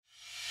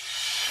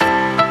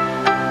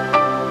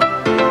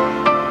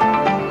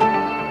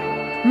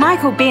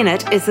Michael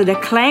Bennett is an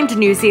acclaimed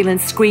New Zealand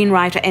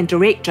screenwriter and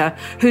director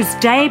whose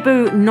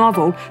debut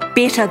novel,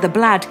 Better the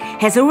Blood,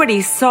 has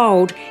already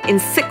sold in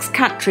 6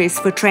 countries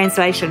for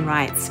translation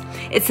rights.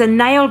 It's a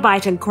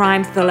nail-biting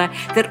crime thriller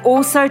that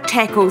also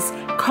tackles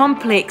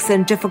complex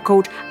and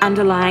difficult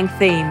underlying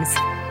themes.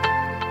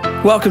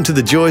 Welcome to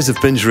The Joys of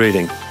Binge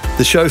Reading,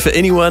 the show for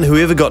anyone who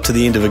ever got to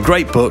the end of a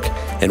great book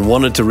and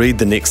wanted to read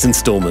the next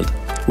instalment.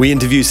 We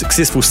interview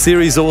successful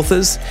series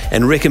authors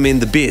and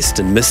recommend the best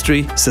in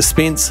mystery,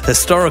 suspense,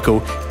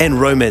 historical and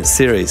romance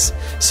series,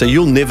 so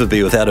you'll never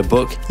be without a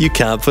book you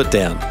can't put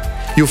down.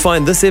 You'll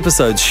find this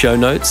episode's show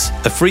notes,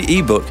 a free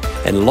ebook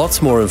and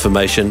lots more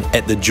information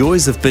at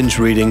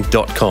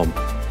thejoysofbingereading.com.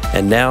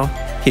 And now,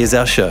 here's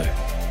our show.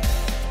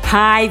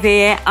 Hi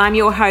there, I'm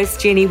your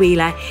host Jenny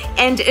Wheeler,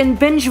 and in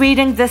Binge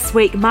Reading this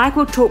week,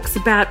 Michael talks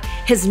about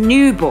his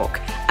new book,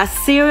 a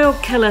serial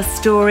killer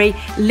story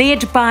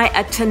led by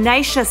a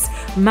tenacious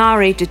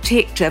Maori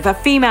detective, a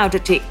female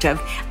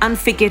detective,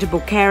 unforgettable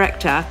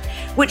character,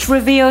 which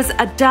reveals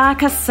a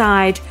darker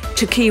side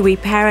to Kiwi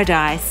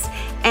paradise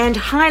and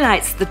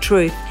highlights the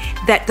truth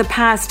that the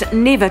past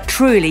never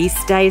truly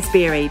stays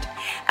buried.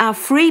 Our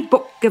free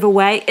book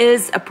giveaway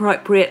is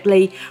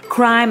appropriately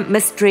crime,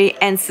 mystery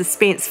and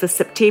suspense for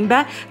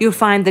September. You'll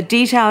find the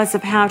details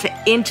of how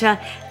to enter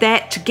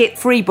that to get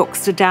free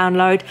books to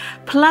download,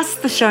 plus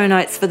the show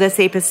notes for this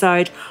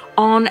episode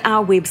on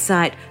our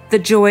website,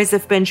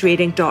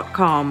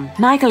 thejoysofbingereading.com.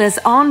 Michael is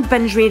on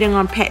Binge Reading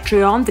on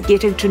Patreon, the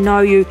Getting to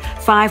Know You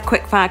 5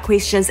 quickfire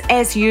questions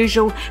as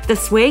usual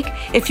this week.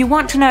 If you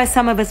want to know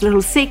some of his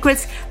little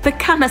secrets,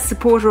 become a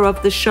supporter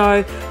of the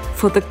show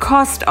for the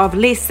cost of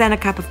less than a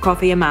cup of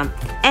coffee a month.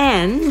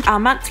 And our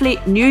monthly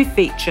new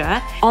feature,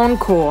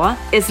 Encore,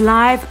 is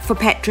live for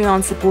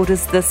Patreon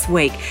supporters this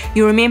week.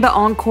 You remember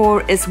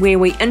Encore is where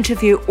we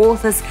interview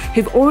authors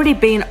who've already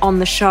been on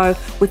the show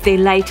with their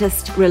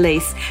latest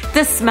release.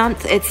 This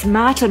month it's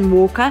Martin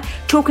Walker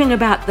talking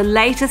about the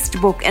latest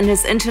book in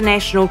his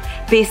international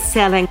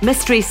best-selling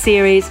mystery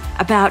series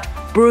about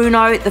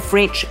Bruno, the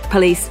French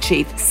police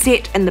chief,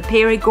 set in the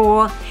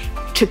Périgord,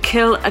 To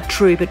Kill a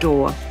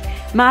Troubadour.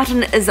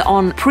 Martin is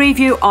on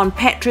preview on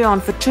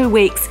Patreon for 2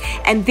 weeks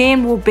and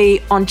then will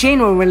be on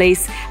general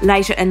release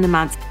later in the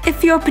month.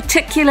 If you're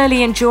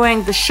particularly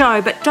enjoying the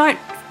show but don't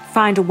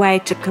find a way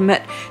to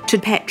commit to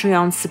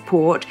Patreon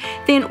support,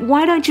 then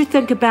why don't you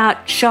think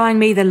about showing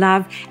me the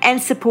love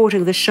and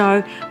supporting the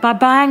show by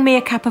buying me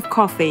a cup of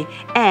coffee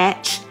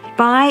at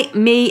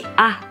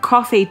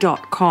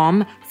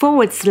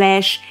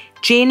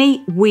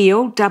buymeacoffee.com/Jenny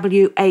Wheel,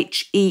 Wheel,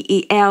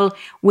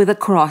 with a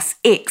cross,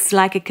 X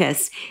like a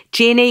kiss.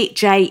 Jenny,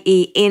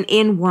 Jenny,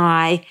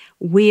 Wheel,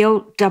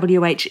 Wheel,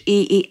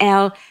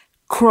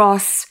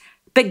 cross,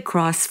 big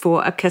cross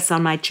for a kiss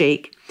on my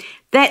cheek.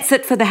 That's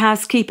it for the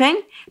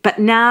housekeeping. But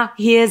now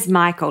here's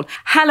Michael.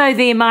 Hello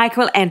there,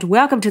 Michael, and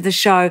welcome to the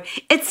show.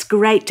 It's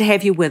great to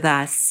have you with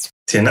us.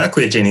 Tēnā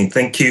koe, Jenny.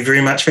 Thank you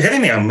very much for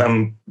having me.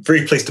 I'm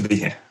very pleased to be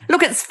here.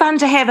 Look, it's fun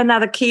to have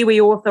another Kiwi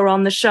author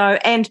on the show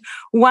and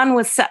one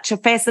with such a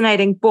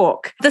fascinating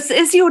book. This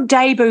is your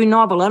debut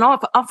novel, and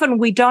often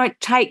we don't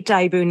take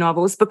debut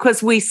novels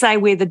because we say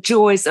we're the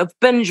joys of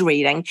binge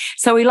reading.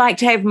 So we like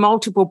to have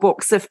multiple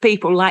books. If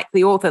people like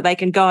the author, they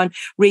can go and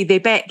read their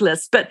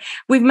backlist. But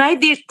we've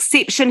made the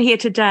exception here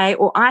today,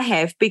 or I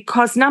have,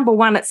 because number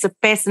one, it's a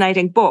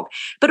fascinating book,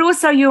 but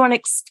also you're an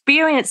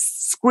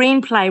experienced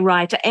screenplay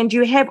writer and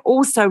you have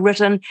also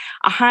written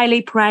a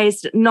highly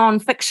praised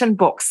non-fiction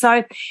book.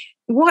 So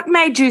what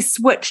made you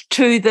switch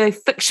to the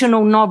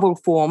fictional novel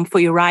form for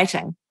your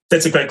writing?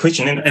 That's a great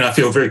question, and I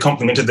feel very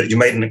complimented that you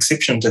made an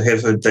exception to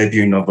have a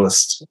debut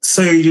novelist.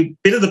 So,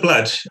 Better the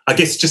Blood, I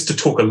guess just to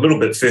talk a little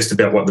bit first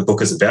about what the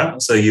book is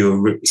about, so your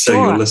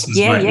listeners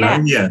might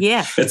know.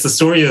 Yeah. It's the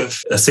story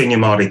of a senior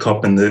Māori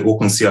cop in the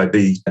Auckland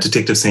CIB,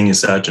 Detective Senior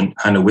Sergeant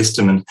Hannah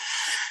Westerman,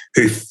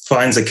 who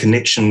finds a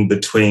connection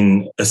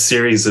between a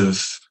series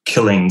of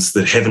killings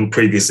that haven't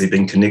previously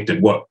been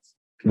connected.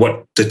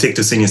 What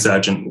Detective Senior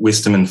Sergeant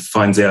Westerman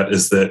finds out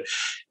is that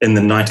in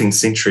the 19th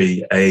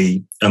century,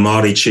 a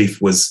Māori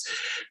chief was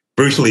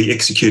brutally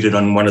executed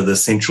on one of the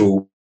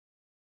central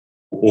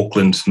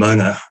Auckland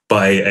maunga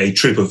by a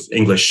troop of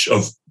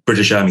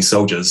British Army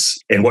soldiers.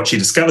 And what she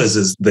discovers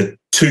is that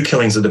 2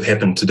 killings that have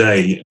happened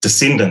today,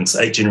 descendants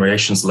 8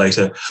 generations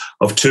later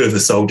of 2 of the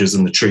soldiers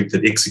in the troop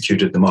that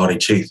executed the Māori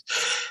chief.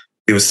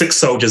 There were 6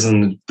 soldiers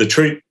in the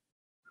troop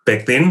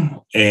back then,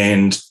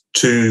 and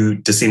 2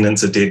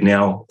 descendants are dead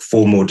now.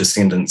 4 more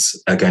descendants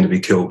are going to be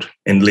killed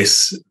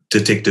unless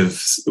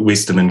Detective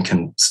Westerman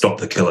can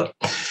stop the killer.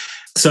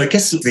 So I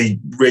guess the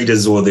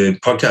readers or the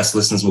podcast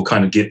listeners will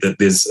kind of get that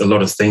there's a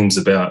lot of themes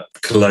about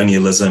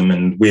colonialism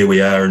and where we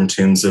are in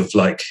terms of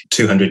like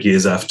 200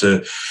 years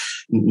after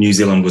New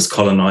Zealand was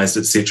colonised,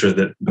 etc.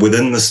 That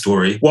within the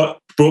story, what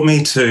brought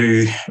me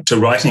to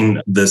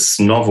writing this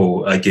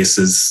novel, I guess,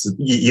 is,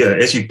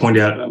 as you point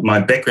out, my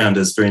background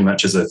is very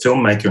much as a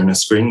filmmaker and a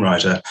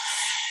screenwriter.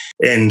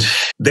 And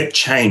that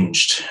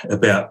changed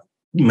about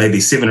maybe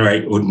 7 or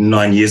 8 or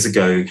 9 years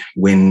ago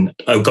when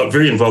I got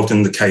very involved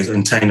in the case,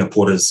 in Taina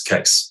Porter's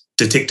case.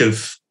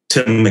 Detective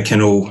Tim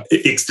McKinnell,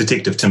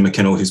 ex-detective Tim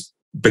McKinnell, who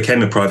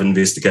became a private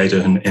investigator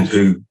and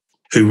who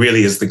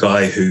really is the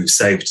guy who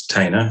saved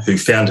Tainer, who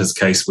found his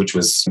case, which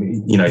was,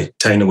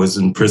 Tainer was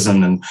in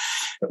prison and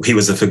he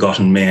was a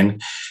forgotten man.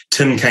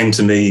 Tim came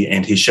to me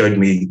and he showed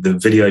me the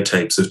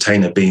videotapes of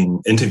Tainer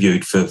being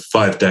interviewed for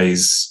 5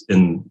 days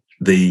in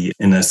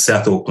a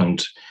South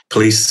Auckland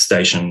police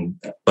station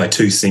by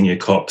 2 senior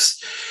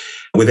cops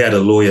without a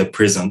lawyer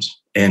present,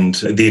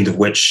 and at the end of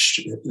which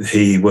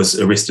he was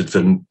arrested for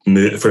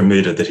a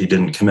murder that he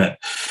didn't commit.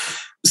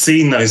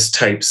 Seeing those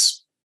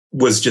tapes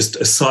was just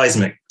a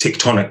seismic,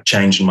 tectonic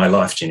change in my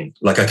life, Jenny.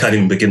 Like, I can't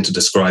even begin to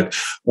describe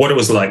what it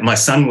was like. My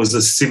son was a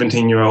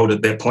 17-year-old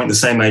at that point, the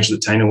same age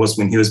that Tainer was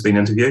when he was being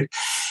interviewed.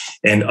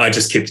 And I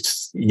just kept,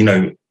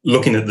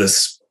 looking at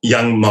this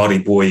young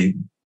Māori boy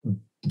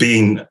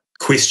being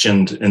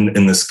questioned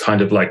in this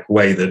kind of like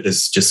way that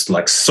is just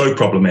like so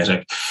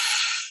problematic,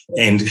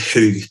 and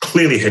who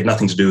clearly had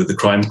nothing to do with the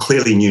crime,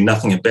 clearly knew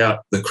nothing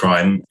about the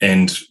crime.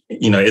 And,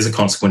 as a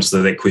consequence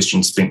of that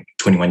question, spent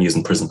 21 years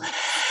in prison.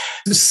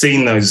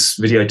 Seeing those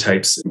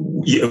videotapes,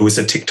 it was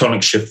a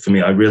tectonic shift for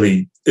me.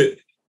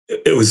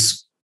 It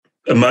was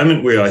a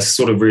moment where I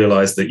sort of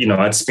realized that,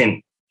 I'd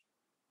spent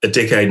a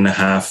decade and a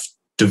half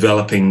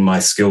developing my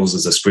skills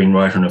as a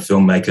screenwriter and a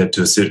filmmaker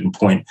to a certain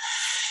point.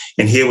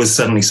 And here was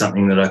suddenly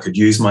something that I could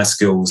use my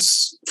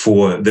skills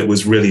for that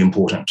was really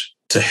important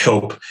to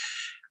help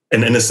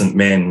an innocent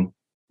man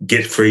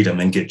get freedom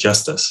and get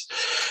justice.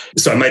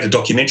 So I made a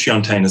documentary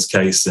on Tainer's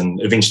case,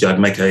 and eventually I'd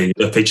make a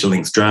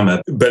feature-length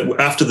drama. But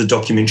after the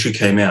documentary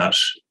came out,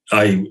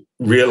 I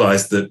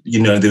realized that,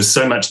 there's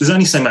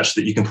only so much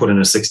that you can put in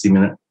a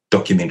 60-minute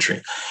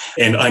documentary.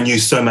 And I knew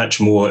so much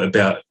more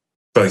about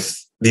both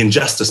the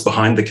injustice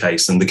behind the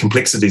case and the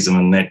complexities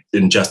in that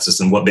injustice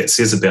and what that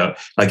says about,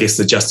 I guess,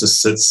 the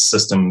justice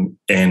system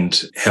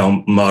and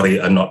how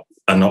Māori are not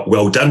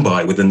well done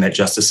by within that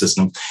justice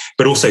system,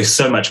 but also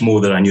so much more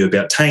that I knew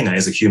about Tainer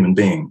as a human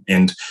being,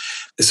 and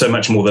so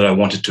much more that I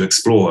wanted to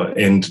explore.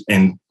 And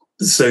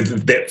so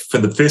that for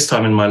the first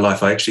time in my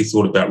life, I actually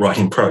thought about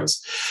writing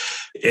prose.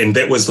 And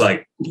that was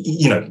like,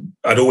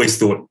 I'd always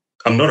thought,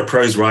 I'm not a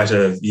prose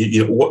writer.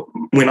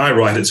 When I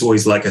write, it's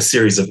always like a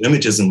series of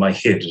images in my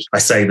head. I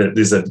say that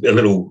there's a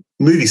little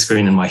movie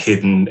screen in my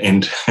head,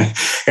 and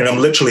I'm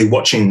literally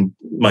watching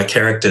my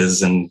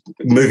characters and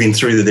moving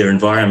through their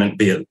environment,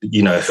 be it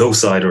a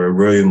hillside or a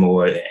room,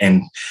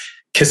 and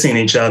kissing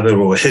each other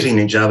or hitting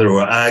each other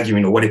or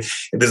arguing or whatever.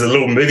 There's a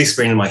little movie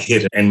screen in my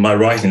head, and my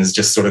writing is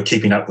just sort of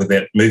keeping up with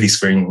that movie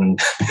screen and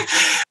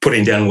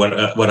putting down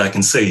what I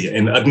can see.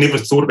 And I'd never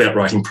thought about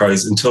writing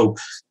prose until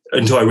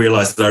I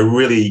realized that I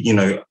really,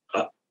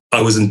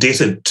 I was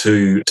indebted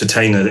to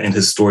Tainer and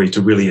his story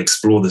to really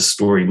explore this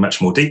story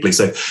much more deeply.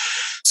 So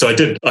I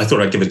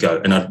thought I'd give it a go,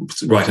 and I'd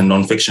write a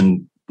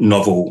non-fiction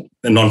novel,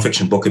 a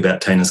non-fiction book about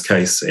Tainer's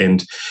case.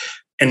 And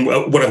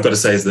what I've got to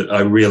say is that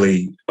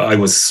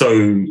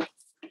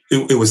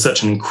it was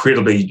such an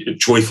incredibly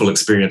joyful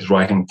experience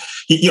writing.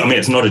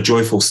 It's not a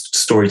joyful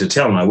story to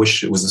tell, and I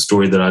wish it was a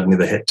story that I'd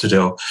never had to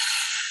tell,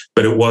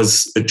 but it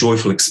was a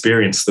joyful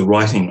experience, the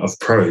writing of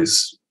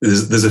prose.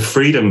 There's a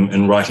freedom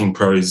in writing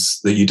prose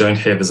that you don't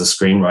have as a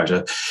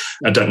screenwriter.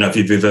 I don't know if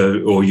you've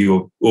ever, or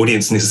your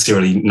audience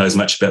necessarily knows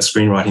much about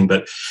screenwriting,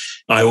 but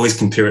I always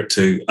compare it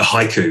to a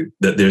haiku,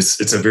 that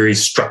it's a very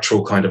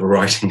structural kind of a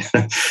writing.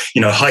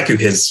 Haiku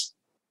has,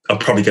 I'm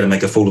probably going to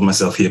make a fool of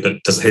myself here,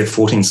 but does it have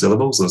 14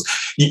 syllables?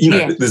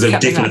 There's a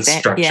definite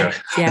structure.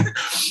 Yeah.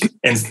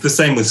 And it's the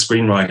same with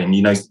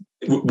screenwriting.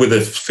 With a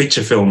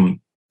feature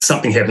film,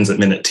 something happens at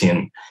minute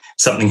 10.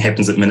 Something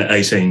happens at minute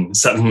 18,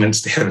 something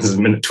happens at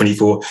minute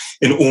 24.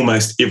 In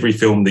almost every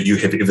film that you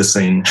have ever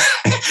seen,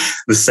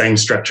 the same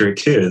structure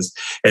occurs.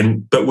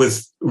 But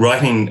with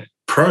writing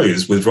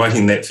prose, with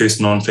writing that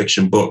first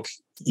non-fiction book,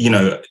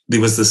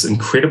 there was this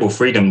incredible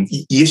freedom.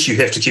 Yes, you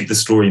have to keep the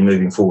story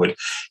moving forward.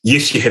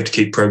 Yes, you have to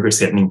keep progress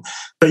happening.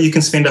 But you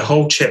can spend a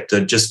whole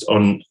chapter just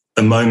on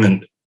a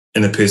moment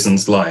in a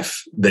person's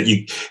life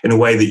in a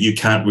way that you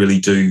can't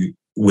really do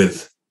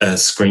with a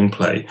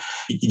screenplay.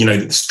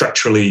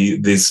 Structurally,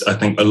 there's, I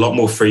think, a lot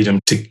more freedom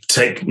to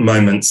take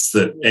moments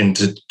and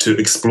to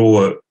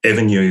explore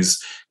avenues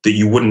that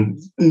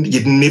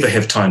you'd never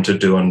have time to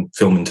do on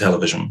film and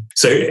television.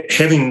 So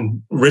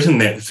having written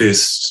that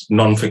first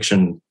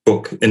non-fiction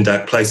book, In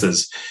Dark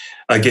Places,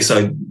 I guess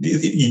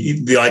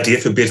the idea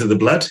for Better the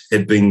Blood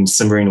had been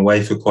simmering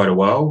away for quite a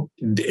while,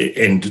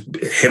 and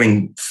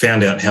having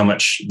found out how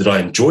much that I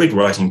enjoyed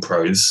writing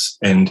prose,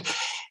 and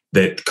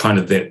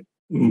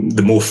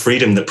the more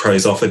freedom that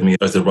prose offered me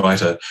as a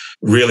writer,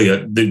 really,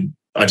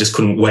 I just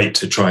couldn't wait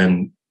to try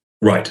and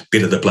write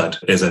Better the Blood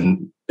as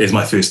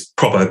my first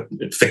proper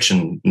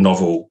fiction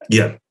novel.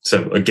 Yeah,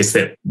 so I guess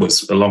that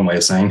was a long way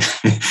of saying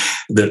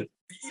that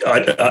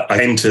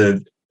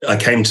I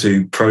came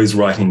to prose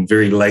writing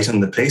very late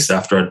in the piece,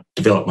 after I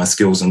developed my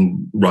skills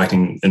in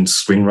writing and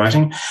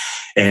screenwriting,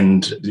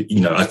 and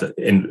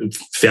and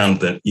found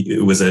that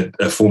it was a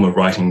form of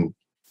writing.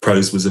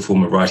 Prose was a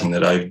form of writing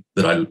that I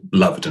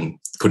loved and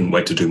couldn't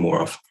wait to do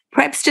more of.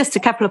 Perhaps just a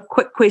couple of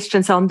quick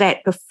questions on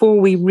that before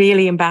we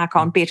really embark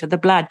on Better the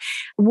Blood.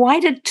 Why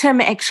did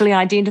Tim actually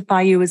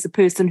identify you as a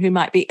person who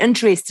might be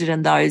interested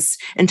in those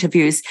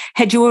interviews?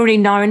 Had you already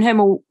known him,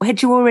 or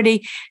had you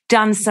already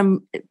done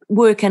some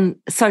work in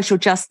social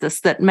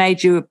justice that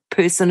made you a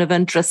person of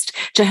interest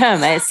to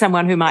him as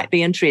someone who might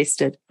be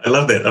interested? I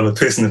love that. I'm a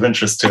person of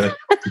interest to a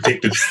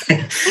detective.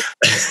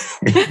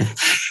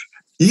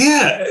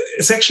 Yeah,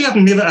 it's actually, I've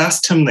never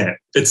asked him that.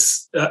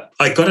 It's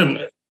I got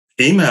an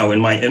email in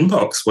my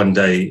inbox one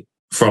day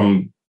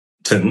from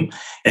Tim,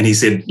 and he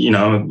said,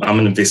 I'm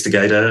an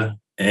investigator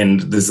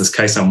and there's this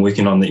case I'm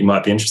working on that you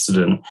might be interested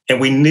in.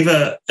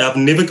 And I've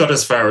never got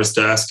as far as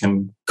to ask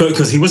him,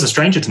 because he was a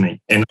stranger to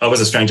me and I was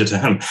a stranger to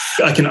him.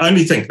 I can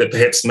only think that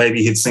perhaps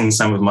maybe he'd seen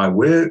some of my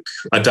work.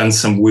 I'd done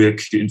some work,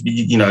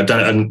 I'd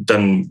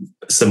done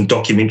some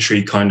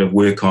documentary kind of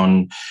work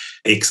on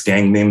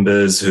ex-gang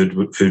members who'd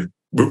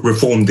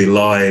reformed their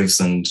lives,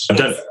 and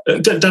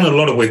I've done a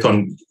lot of work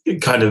on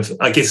kind of,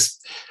 I guess,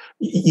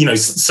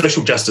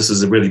 social justice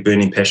is a really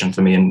burning passion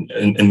for me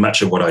in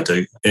much of what I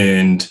do.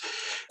 And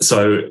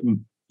so,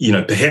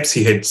 perhaps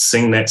he had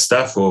seen that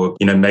stuff, or,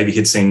 maybe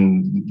he'd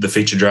seen the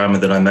feature drama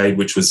that I made,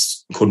 which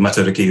was called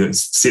Matariki.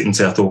 It's set in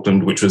South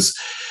Auckland, which was,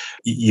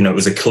 it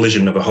was a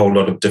collision of a whole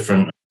lot of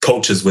different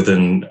cultures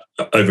within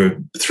over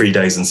 3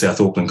 days in South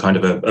Auckland, kind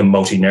of a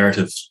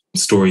multi-narrative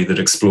story that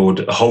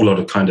explored a whole lot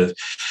of kind of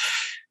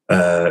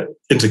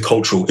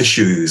intercultural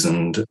issues.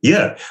 And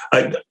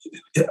and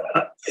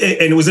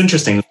it was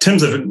interesting.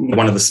 Tim's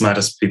one of the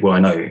smartest people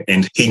I know,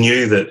 and he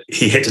knew that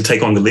he had to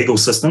take on the legal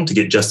system to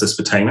get justice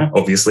for Taina,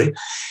 obviously,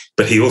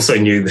 but he also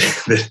knew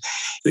that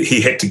he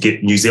had to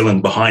get New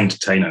Zealand behind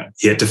Taina.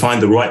 He had to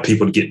find the right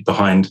people to get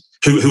behind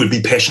who would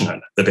be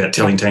passionate about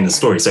telling Taina's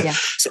story. So,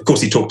 of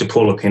course, he talked to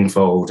Paula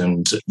Penfold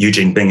and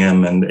Eugene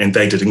Bingham, and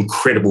they did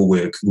incredible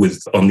work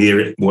on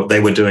what they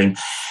were doing.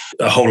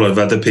 A whole lot of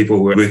other people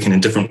were working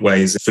in different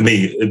ways. For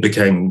me, it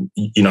became,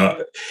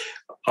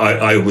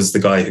 I was the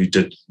guy who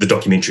did the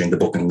documentary and the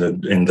book, and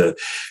the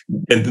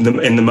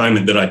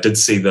moment that I did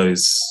see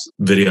those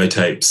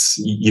videotapes,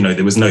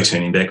 there was no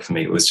turning back for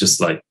me. It was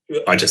just like,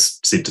 I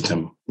just said to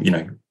Tim,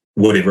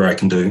 whatever I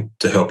can do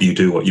to help you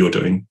do what you're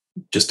doing,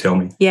 just tell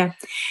me. Yeah.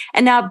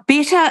 And now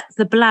Better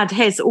the Blood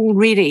has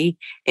already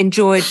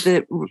enjoyed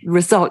the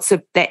results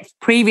of that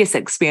previous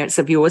experience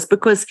of yours,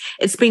 because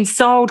it's been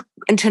sold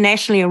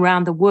internationally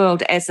around the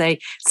world as a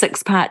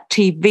 6-part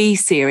TV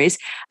series.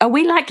 Are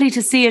we likely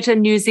to see it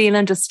in New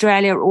Zealand,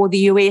 Australia, or the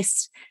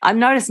US? I've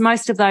noticed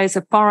most of those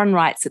are foreign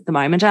rights at the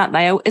moment, aren't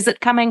they? Is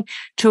it coming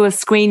to a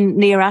screen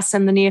near us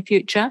in the near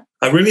future?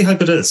 I really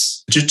hope it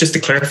is. Just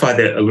to clarify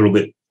that a little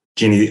bit,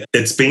 Jenny,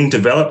 it's being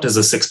developed as a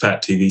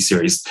 6-part TV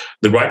series.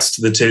 The rights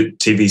to the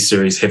TV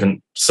series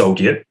haven't sold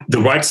yet. The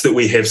rights that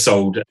we have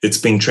sold, it's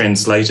been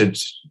translated.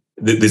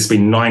 There's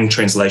been 9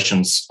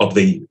 translations of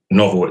the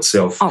novel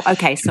itself. Oh,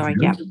 okay. Sorry.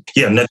 Yeah.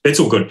 Yeah, no, that's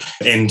all good.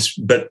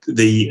 But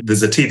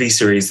there's a TV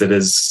series that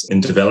is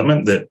in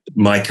development that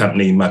my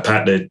company, my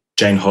partner,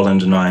 Jane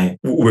Holland, and I,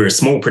 we're a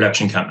small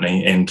production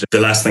company, and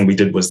the last thing we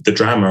did was the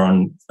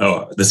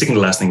second to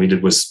last thing we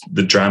did was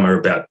the drama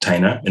about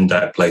Taina in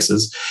Dark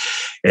Places.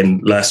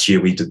 And last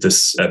year we did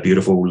this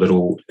beautiful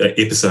little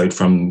episode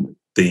from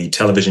the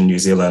Television New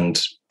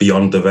Zealand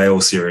Beyond the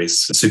Veil series,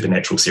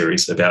 supernatural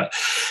series about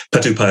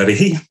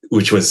Patuparehi,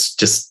 which was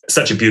just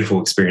such a beautiful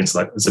experience.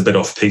 Like, it's a bit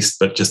off-piste,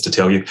 but just to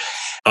tell you,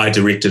 I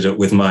directed it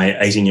with my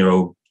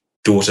 18-year-old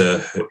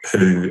daughter,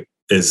 who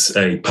is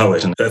a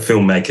poet and a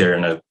filmmaker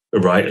and a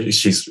writer.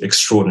 She's an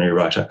extraordinary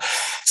writer.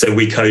 So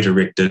we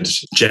co-directed.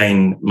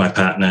 Jane, my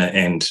partner,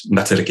 and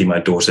Matariki, my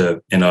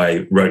daughter, and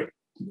I wrote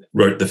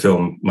the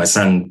film. My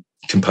son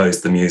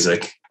composed the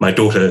music. My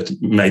daughter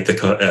made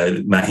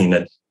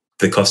Mahina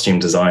the costume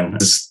design.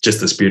 It's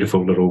just this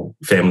beautiful little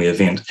family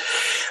event.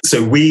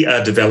 So we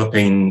are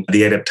developing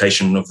the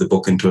adaptation of the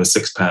book into a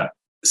 6-part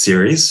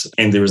series,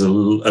 and there is a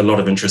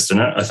lot of interest in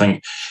it. I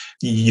think,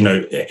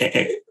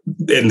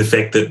 and the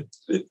fact that,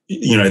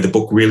 the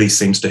book really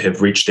seems to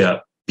have reached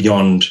out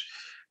beyond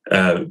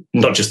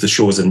not just the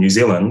shores of New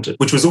Zealand,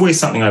 which was always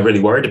something I really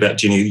worried about,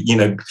 Jenny.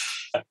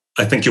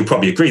 I think you'll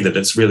probably agree that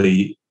it's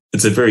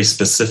a very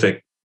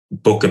specific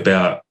book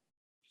about,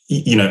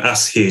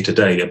 us here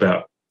today,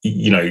 about,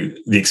 the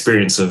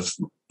experience of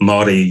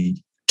Māori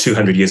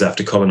 200 years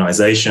after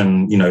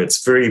colonisation.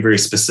 It's very, very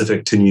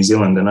specific to New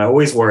Zealand. And I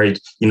always worried,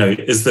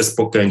 is this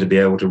book going to be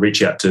able to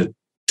reach out to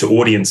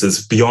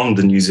audiences beyond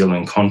the New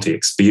Zealand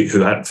context,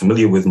 who aren't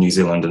familiar with New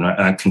Zealand and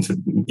aren't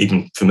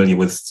even familiar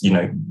with,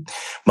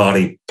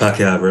 Māori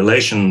Pākehā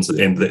relations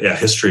and our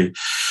history.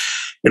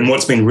 And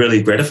what's been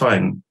really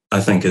gratifying,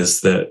 I think,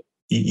 is that,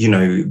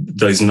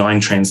 those 9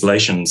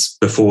 translations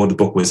before the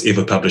book was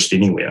ever published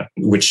anywhere,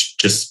 which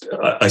just,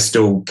 I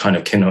still kind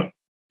of cannot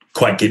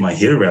quite get my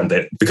head around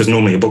that, because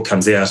normally a book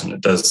comes out and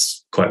it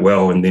does quite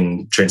well and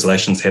then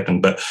translations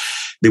happen. But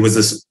there was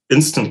this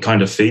instant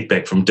kind of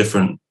feedback from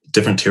different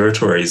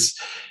territories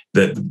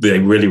that they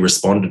really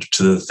responded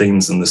to the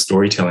themes and the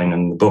storytelling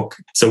in the book.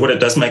 So what it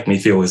does make me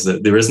feel is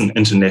that there is an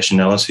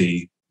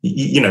internationality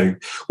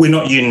we're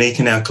not unique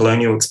in our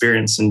colonial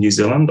experience in New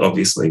Zealand,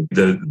 obviously.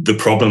 The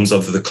problems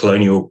of the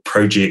colonial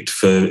project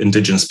for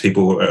Indigenous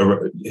people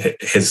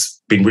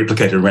has been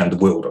replicated around the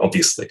world,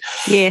 obviously.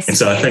 Yes. And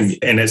so I think,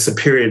 and it's a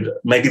period,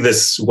 maybe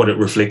what it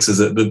reflects is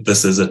that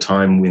this is a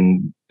time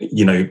when,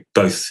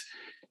 both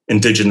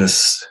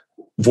Indigenous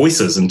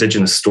voices,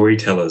 Indigenous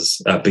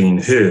storytellers are being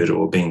heard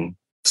or being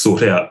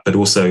sought out, but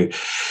also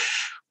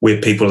where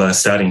people are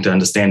starting to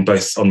understand,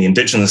 both on the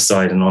Indigenous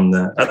side and on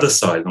the other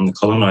side, on the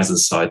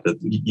colonizers' side, that,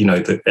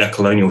 that our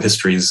colonial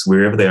histories,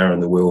 wherever they are in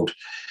the world,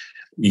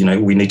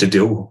 we need to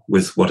deal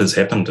with what has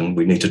happened and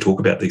we need to talk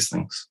about these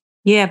things.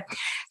 Yeah.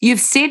 You've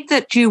said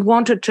that you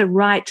wanted to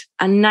write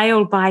a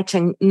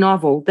nail-biting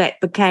novel that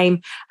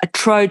became a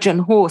Trojan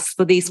horse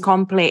for these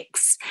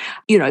complex,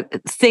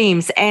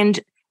 themes. And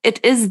it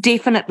is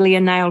definitely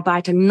a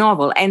nail-biting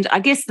novel. And I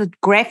guess the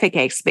graphic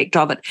aspect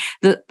of it,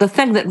 the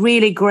thing that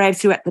really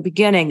grabs you at the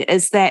beginning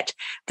is that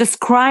this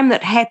crime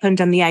that happened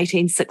in the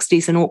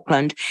 1860s in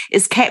Auckland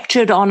is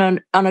captured on a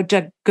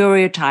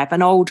daguerreotype,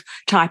 an old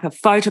type of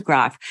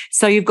photograph.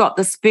 So you've got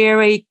this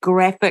very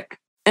graphic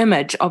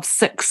image of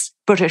 6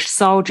 British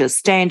soldiers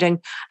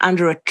standing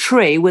under a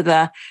tree with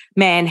a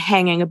man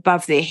hanging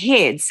above their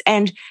heads.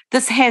 And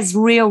this has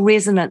real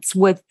resonance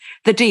with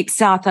the Deep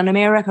South in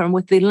America and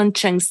with the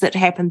lynchings that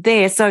happened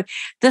there. So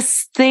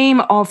this theme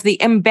of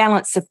the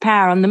imbalance of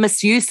power and the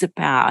misuse of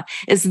power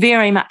is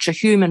very much a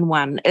human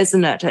one,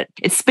 isn't it?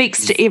 It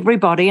speaks to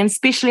everybody, and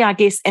especially, I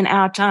guess, in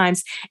our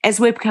times, as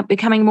we're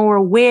becoming more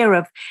aware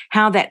of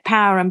how that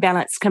power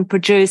imbalance can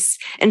produce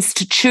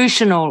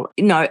institutional,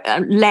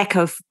 lack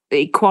of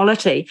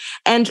equality.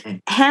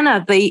 And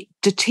Hannah, the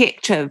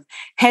detective,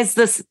 has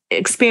this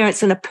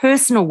experience in a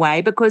personal way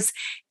because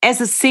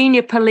as a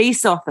senior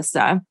police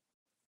officer,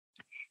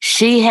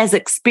 she has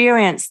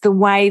experienced the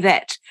way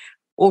that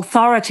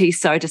authority,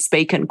 so to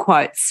speak, in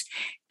quotes,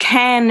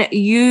 can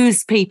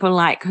use people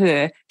like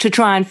her to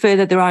try and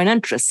further their own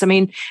interests. I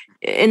mean,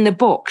 in the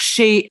book,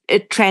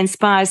 it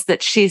transpires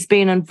that she's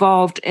been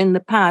involved in the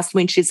past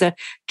when she's a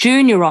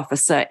junior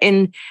officer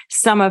in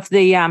some of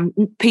the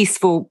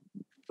peaceful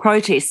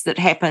protests that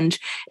happened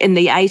in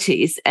the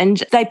 80s,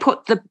 and they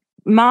put the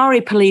Maori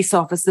police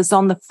officers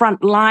on the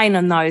front line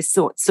in those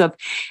sorts of,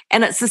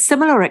 and it's a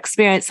similar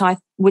experience, I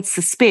would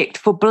suspect,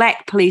 for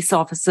Black police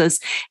officers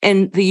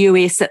in the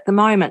US at the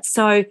moment.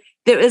 So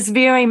there is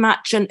very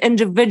much an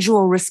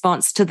individual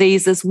response to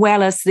these as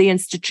well as the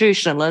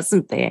institutional,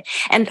 isn't there?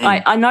 And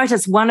I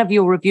noticed one of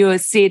your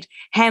reviewers said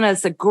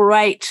Hannah's a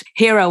great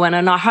heroine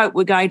and I hope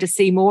we're going to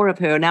see more of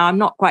her. Now, I'm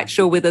not quite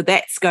sure whether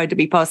that's going to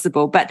be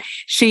possible, but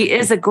she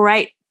is a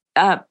great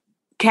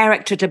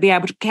character to be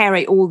able to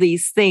carry all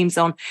these themes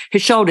on her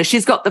shoulders.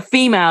 She's got the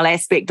female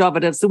aspect of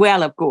it as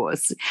well, of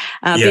course,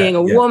 being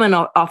a woman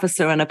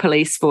officer in a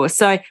police force.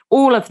 So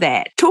all of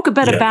that. Talk a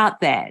bit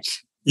about that.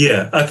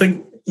 Yeah, I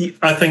think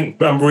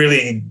I'm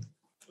really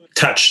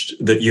touched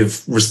that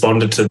you've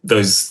responded to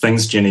those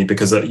things, Jenny,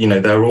 because,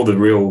 they're all the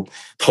real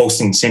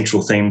pulsing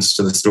central themes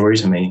to the story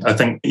to me. I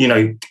think,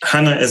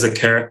 Hannah as a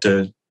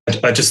character,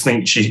 I just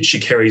think she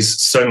carries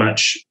so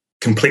much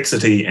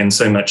complexity and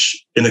so much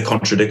inner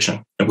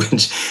contradiction,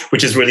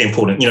 which is really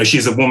important.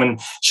 She's a woman.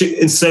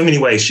 In so many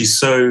ways, she's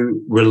so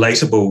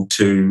relatable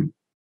to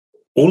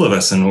all of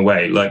us in a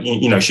way. Like,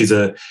 she's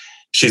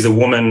a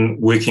woman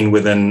working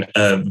within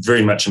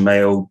very much a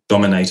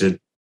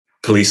male-dominated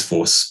police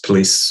force.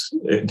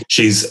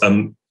 She's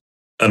a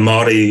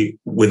Māori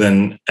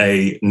within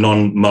a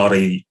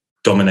non-Māori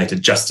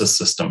dominated justice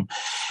system.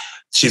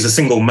 She's a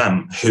single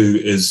mum who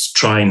is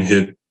trying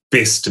her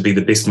best to be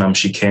the best mum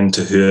she can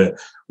to her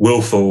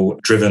willful,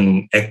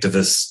 driven,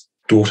 activist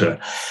daughter.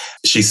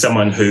 She's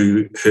someone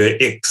who her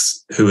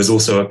ex, who is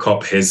also a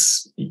cop,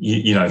 has,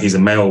 he's a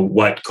male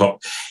white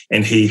cop,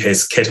 and he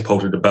has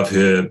catapulted above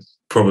her,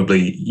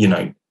 probably,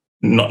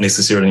 not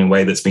necessarily in a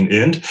way that's been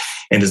earned,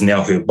 and is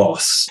now her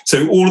boss.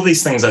 So all of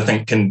these things, I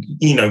think,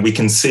 we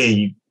can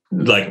see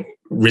like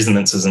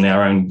resonances in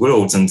our own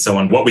worlds and so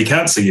on. What we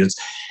can't see is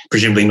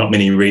presumably not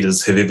many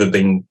readers have ever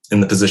been in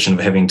the position of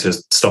having to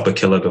stop a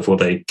killer before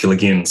they kill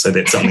again. So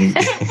that's something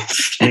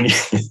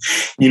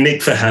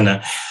unique for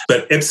Hannah.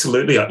 But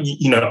absolutely,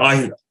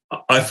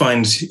 I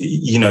find,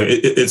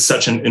 it's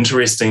such an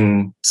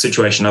interesting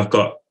situation. I've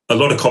got a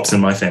lot of cops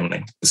in my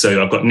family.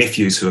 So I've got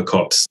nephews who are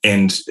cops.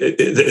 And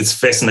it's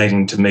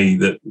fascinating to me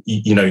that,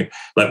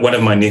 like one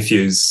of my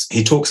nephews,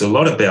 he talks a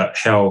lot about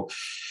how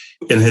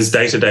in his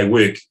day-to-day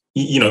work,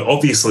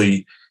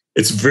 obviously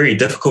it's very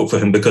difficult for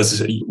him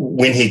because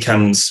when he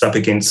comes up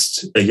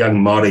against a young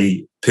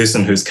Māori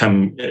person who's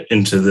become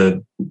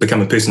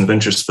a person of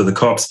interest for the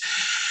cops,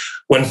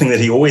 one thing that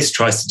he always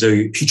tries to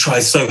do, he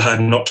tries so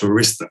hard not to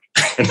arrest them.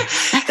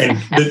 and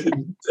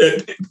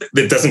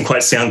that doesn't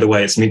quite sound the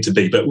way it's meant to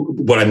be. But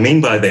what I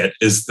mean by that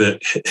is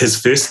that his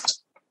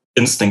first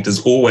instinct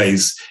is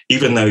always,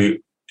 even though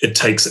it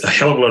takes a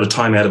hell of a lot of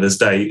time out of his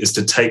day, is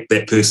to take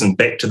that person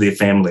back to their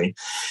family,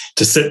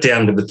 to sit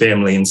down with the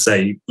family and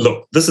say,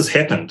 look, this has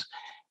happened.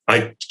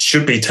 I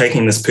should be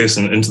taking this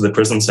person into the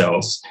prison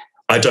cells.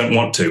 I don't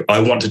want to. I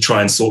want to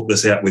try and sort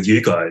this out with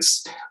you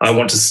guys. I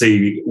want to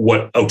see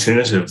what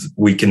alternative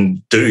we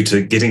can do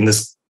to getting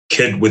this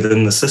kid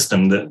within the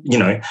system that,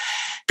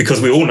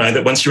 because we all know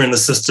that once you're in the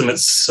system,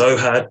 it's so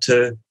hard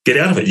to get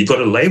out of it. You've got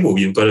a label,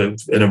 you've got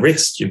an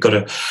arrest,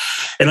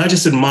 and I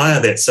just admire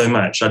that so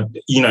much. And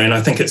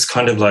I think it's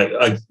kind of like,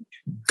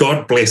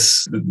 God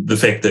bless the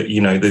fact that,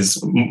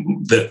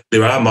 that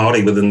there are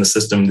Māori within the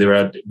system,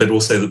 but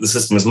also that the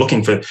system is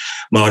looking for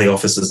Māori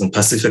officers and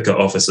Pasifika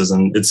officers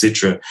and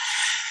etc.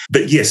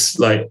 But yes,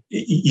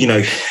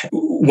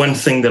 one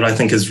thing that I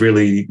think is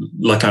really,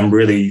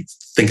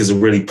 think is a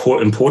really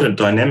important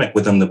dynamic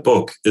within the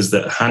book is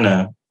that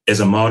Hana,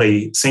 as a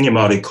senior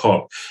Māori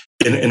cop,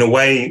 in a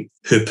way,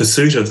 her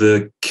pursuit of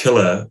the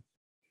killer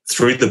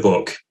through the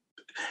book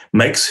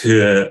makes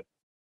her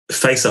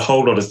face a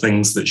whole lot of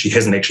things that she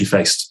hasn't actually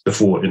faced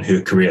before in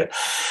her career.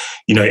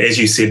 As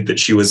you said, that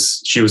she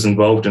was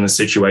involved in a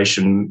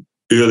situation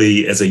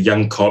early as a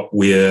young cop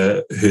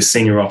where her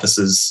senior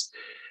officers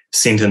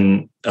sent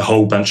in a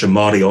whole bunch of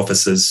Māori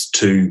officers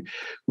to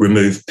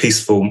remove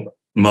peaceful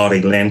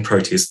Māori land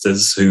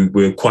protesters who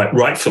were quite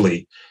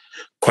rightfully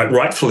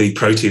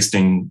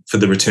protesting for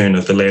the return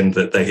of the land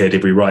that they had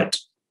every right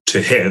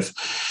to have,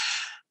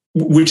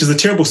 which is a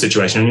terrible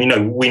situation.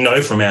 And, we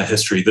know from our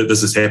history that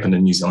this has happened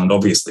in New Zealand.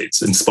 Obviously,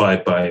 it's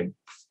inspired by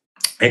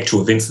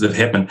actual events that have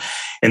happened.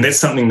 And that's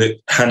something that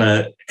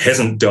Hana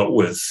hasn't dealt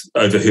with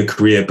over her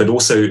career, but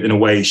also in a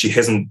way she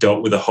hasn't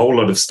dealt with a whole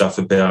lot of stuff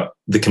about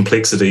the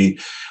complexity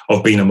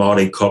of being a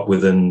Māori cop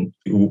within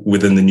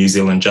the New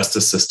Zealand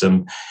justice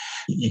system.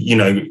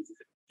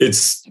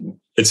 It's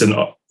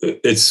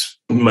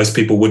most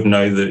people would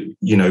know that,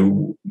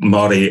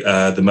 Māori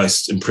are the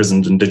most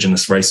imprisoned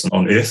Indigenous race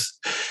on earth.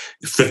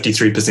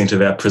 53%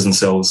 of our prison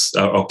cells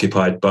are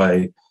occupied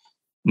by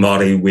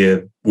Māori,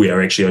 where we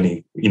are actually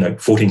only,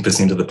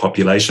 14% of the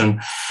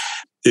population.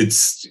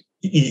 It's,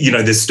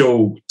 there's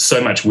still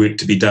so much work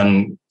to be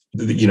done.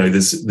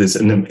 There's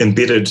an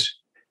embedded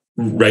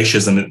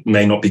racism. It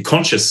may not be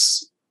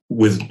conscious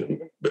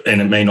and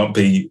it may not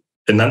be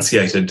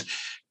enunciated,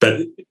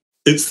 but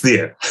it's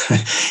there.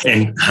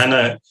 And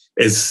Hana,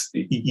 as a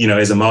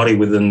Māori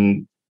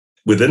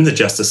within the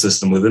justice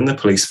system, within the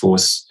police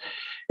force,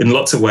 in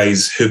lots of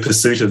ways, her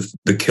pursuit of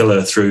the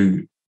killer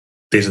through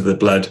Better the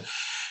Blood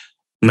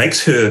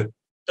makes her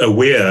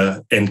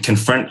aware and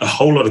confront a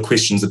whole lot of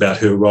questions about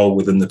her role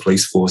within the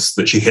police force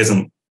that she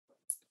hasn't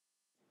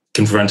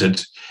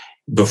confronted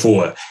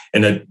before.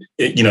 And,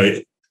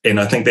 and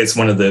I think that's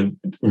one of the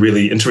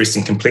really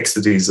interesting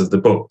complexities of the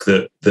book,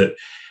 that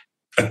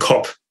a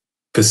cop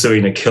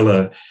pursuing a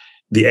killer,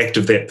 the act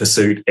of that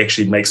pursuit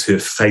actually makes her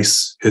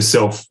face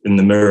herself in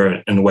the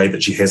mirror in a way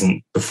that she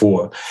hasn't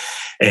before.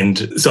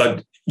 And so,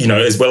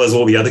 as well as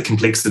all the other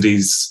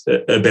complexities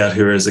about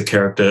her as a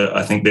character,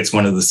 I think that's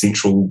one of the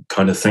central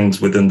kind of things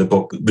within the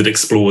book that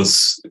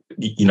explores,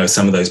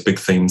 some of those big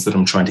themes that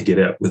I'm trying to get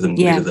at within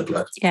Better the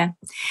Blood. Yeah.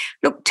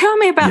 Look, tell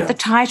me about the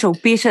title,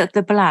 Better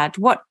the Blood.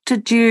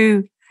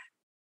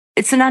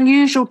 It's an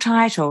unusual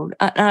title.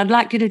 I'd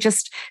like you to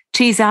just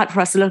tease out for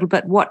us a little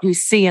bit what you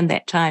see in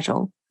that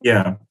title.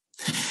 Yeah.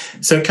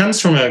 So it comes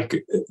from a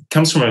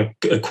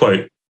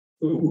quote,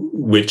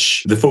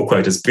 which the full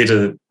quote is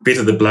better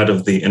the blood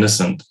of the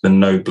innocent than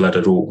no blood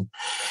at all.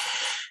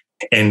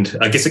 And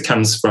I guess it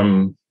comes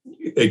from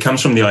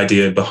the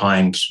idea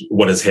behind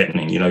what is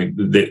happening.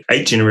 That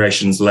 8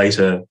 generations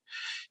later,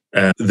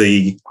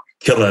 the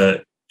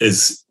killer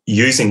is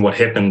using what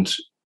happened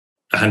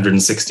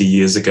 160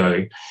 years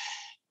ago,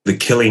 the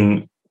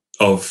killing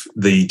of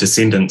the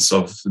descendants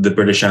of the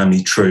British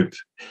Army troop,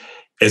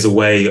 as a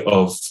way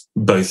of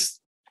both,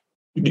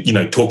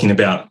 talking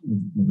about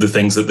the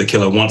things that the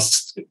killer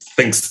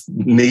thinks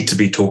need to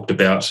be talked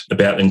about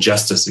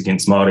injustice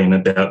against Māori, and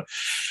about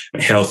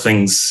how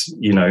things,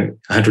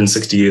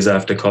 160 years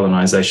after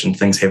colonisation,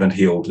 things haven't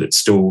healed. It's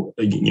still,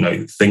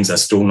 things are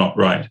still not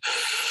right.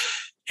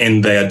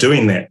 And they are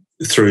doing that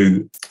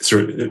through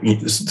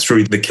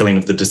the killing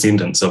of the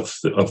descendants of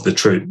the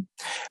troop.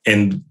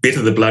 And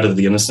Better the Blood of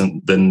the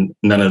Innocent than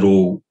none at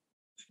all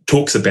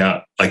talks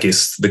about, I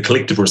guess, the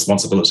collective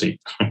responsibility.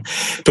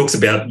 Talks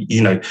about,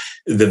 the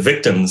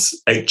victims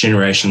 8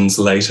 generations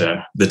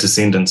later, the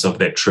descendants of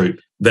that troop.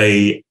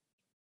 They,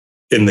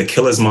 in the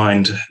killer's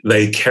mind,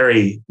 they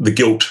carry the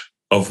guilt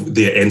of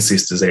their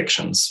ancestors'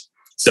 actions.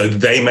 So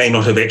they may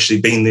not have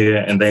actually been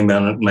there, and they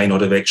may not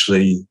have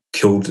actually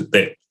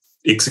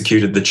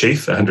executed the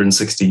chief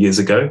 160 years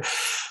ago.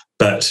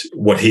 But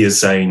what he is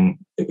saying,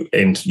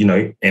 and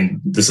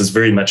this is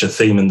very much a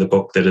theme in the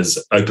book that is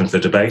open for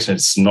debate.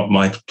 It's not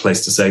my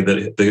place to say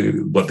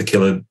that what the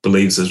killer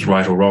believes is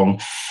right or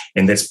wrong,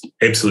 and that's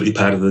absolutely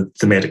part of the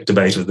thematic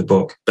debate of the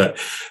book. But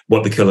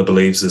what the killer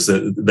believes is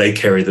that they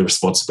carry the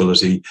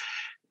responsibility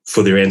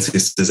for their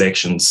ancestors'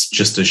 actions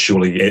just as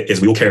surely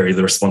as we all carry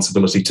the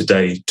responsibility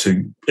today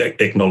to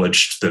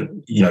acknowledge that,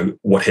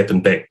 what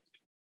happened back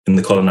in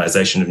the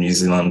colonisation of New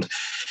Zealand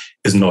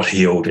is not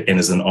healed and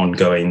is an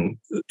ongoing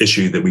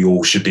issue that we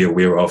all should be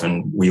aware of,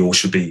 and we all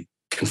should be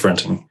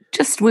confronting.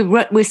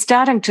 We're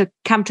starting to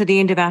come to the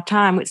end of our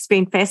time. It's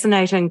been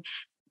fascinating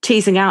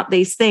teasing out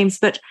these themes,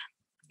 but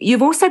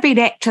you've also been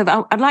active.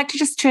 I'd like to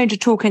just turn to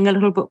talking a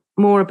little bit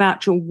more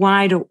about your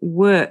wider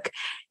work.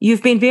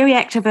 You've been very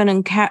active in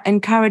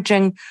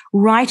encouraging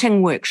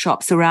writing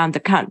workshops around the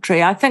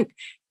country, I think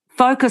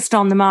focused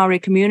on the Maori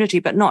community,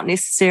 but not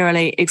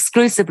necessarily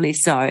exclusively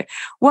so.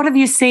 What have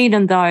you seen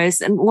in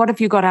those, and what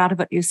have you got out of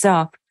it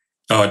yourself?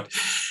 Oh,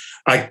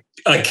 I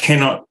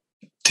cannot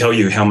tell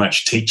you how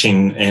much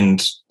teaching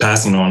and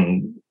passing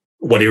on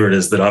whatever it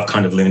is that I've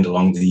kind of learned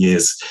along the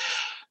years,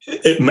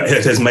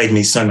 it has made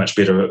me so much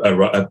better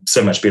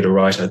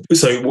writer.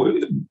 So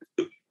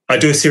I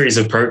do a series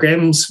of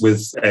programs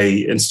with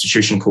an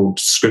institution called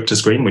Script to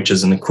Screen, which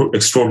is an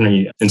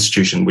extraordinary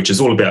institution, which is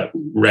all about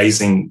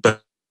raising the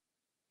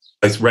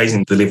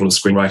level of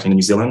screenwriting in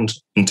New Zealand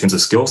in terms of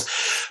skills,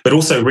 but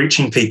also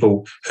reaching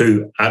people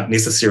who aren't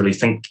necessarily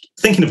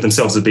thinking of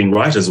themselves as being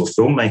writers or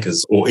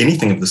filmmakers or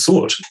anything of the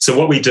sort. So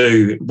what we've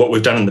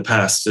done in the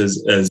past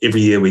is every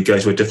year we go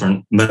to a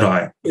different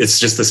marae. It's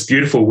just this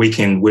beautiful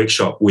weekend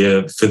workshop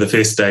where for the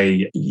first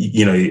day,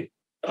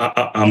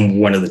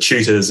 I'm one of the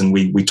tutors, and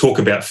we talk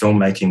about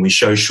filmmaking, we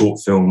show short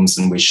films,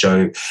 and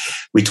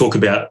we talk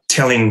about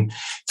telling.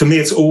 For me,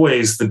 it's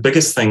always the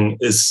biggest thing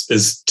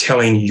is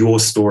telling your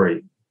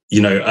story.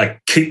 I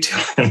keep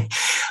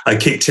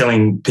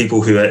telling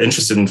people who are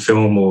interested in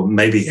film or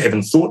maybe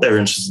haven't thought they were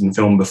interested in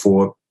film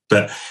before,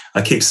 but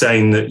I keep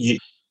saying that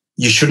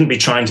you shouldn't be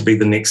trying to be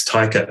the next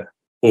Taika,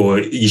 or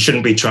you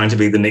shouldn't be trying to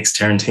be the next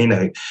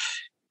Tarantino.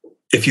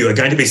 If you are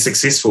going to be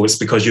successful, it's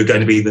because you're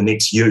going to be the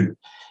next you.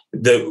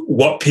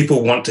 What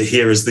people want to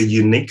hear is the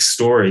unique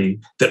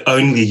story that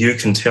only you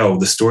can tell,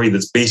 the story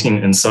that's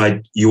beating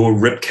inside your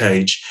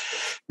ribcage,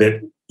 that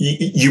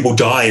you will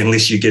die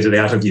unless you get it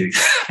out of you.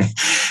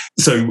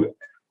 So,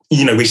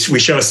 we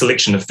show a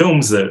selection of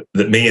films that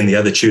me and the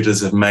other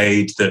tutors have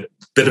made that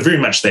are very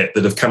much that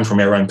have come from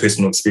our own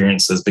personal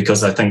experiences,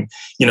 because I think,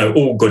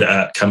 all good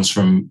art comes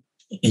from,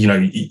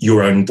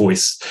 your own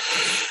voice.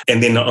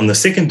 And then on the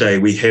second day,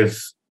 we have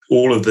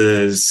all of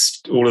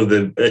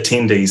the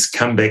attendees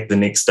come back the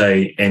next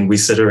day, and we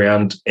sit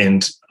around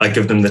and I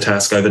give them the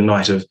task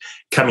overnight of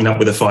coming up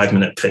with a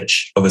 5-minute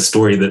pitch of a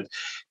story that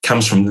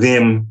comes from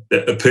them,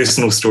 a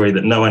personal story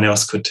that no one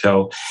else could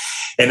tell.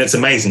 And it's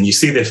amazing. You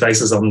see their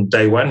faces on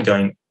day one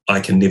going,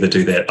 I can never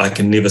do that. I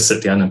can never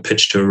sit down and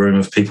pitch to a room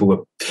of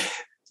people.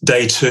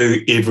 Day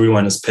two,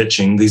 everyone is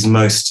pitching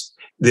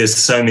there's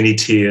so many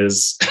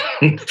tears,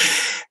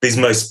 these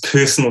most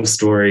personal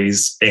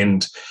stories.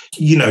 And,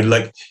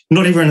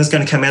 not everyone is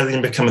going to come out of there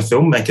and become a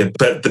filmmaker.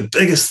 But the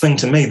biggest thing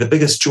to me, the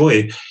biggest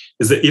joy,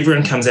 is that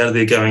everyone comes out of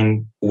there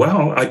going,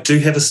 wow, I do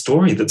have a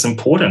story that's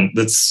important,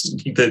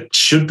 that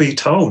should be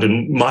told,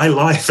 and my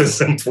life is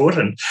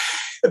important.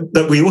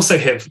 But we also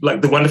have,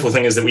 the wonderful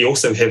thing is that we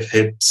also have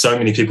had so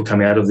many people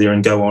come out of there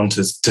and go on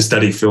to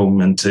study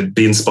film and to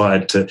be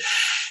inspired to,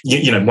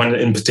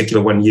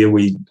 one year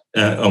we,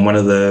 on one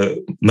of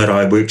the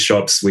marae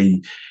workshops,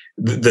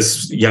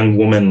 this young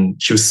woman,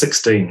 she was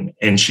 16,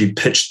 and she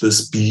pitched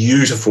this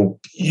beautiful,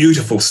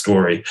 beautiful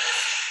story,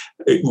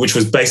 which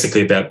was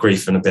basically about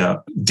grief and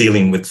about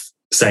dealing with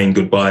saying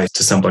goodbye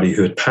to somebody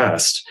who had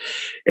passed.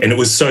 And it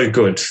was so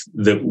good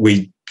that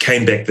we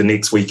came back the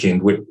next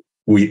weekend.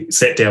 We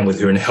sat down with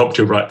her and helped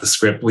her write the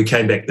script. We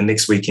came back the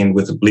next weekend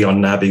with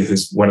Leon Nabi,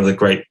 who's one of the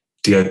great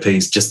DOPs.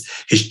 He's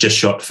just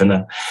shot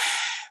Finna.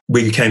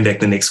 We came back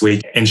the next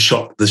week and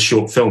shot the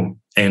short film,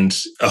 and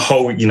a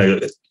whole,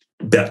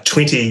 about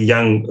 20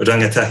 young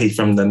rangatahi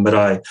from the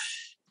marae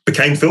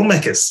became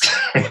filmmakers.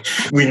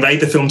 We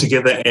made the film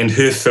together, and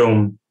her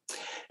film,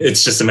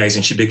 it's just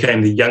amazing. She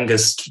became the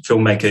youngest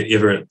filmmaker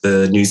ever at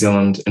the New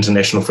Zealand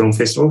International Film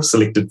Festival,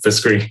 selected for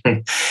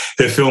screening.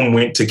 Her film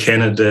went to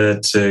Canada,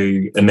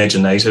 to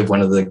Imaginative,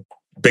 one of the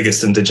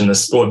biggest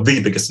Indigenous film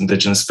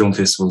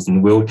festivals in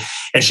the world.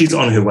 And she's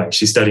on her way.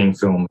 She's studying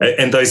film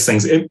and those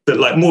things.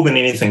 But more than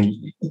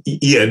anything,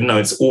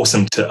 it's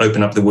awesome to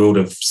open up the world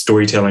of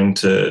storytelling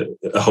to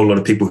a whole lot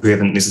of people who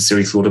haven't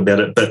necessarily thought about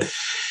it.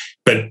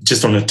 But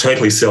just on a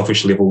totally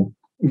selfish level,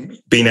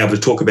 being able to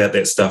talk about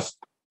that stuff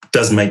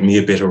does make me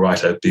a better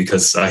writer,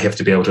 because I have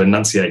to be able to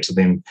enunciate to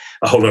them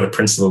a whole lot of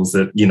principles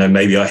that,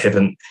 maybe I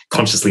haven't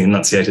consciously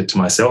enunciated to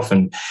myself.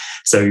 And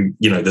so,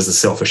 there's a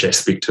selfish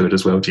aspect to it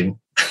as well, Jen.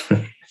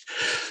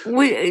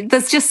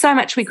 There's just so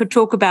much we could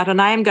talk about,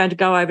 and I am going to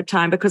go over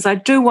time because I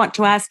do want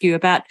to ask you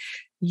about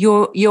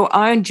your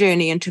own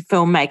journey into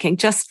filmmaking.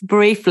 Just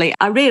briefly,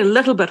 I read a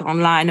little bit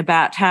online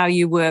about how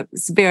you were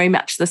very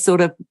much the sort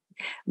of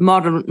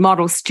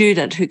model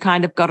student who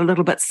kind of got a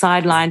little bit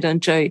sidelined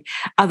into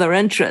other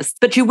interests.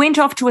 But you went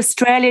off to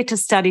Australia to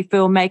study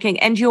filmmaking,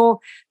 and your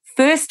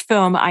first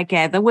film, I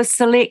gather, was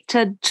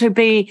selected to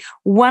be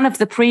one of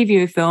the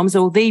preview films,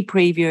 or the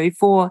preview,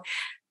 for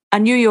a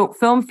New York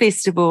Film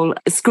Festival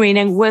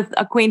screening with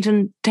a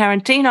Quentin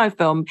Tarantino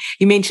film.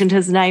 You mentioned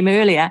his name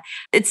earlier.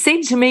 It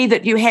seemed to me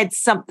that you had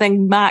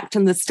something marked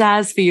in the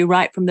stars for you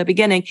right from the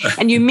beginning.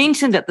 And you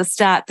mentioned at the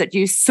start that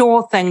you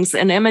saw things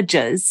in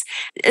images.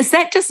 Is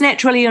that just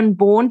naturally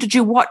inborn? Did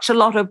you watch a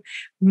lot of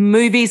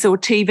movies or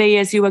TV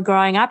as you were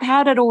growing up?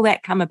 How did all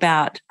that come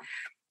about?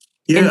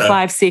 In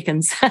 5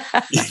 seconds.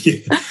 I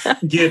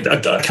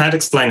can't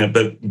explain it,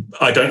 but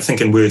I don't think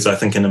in words, I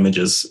think in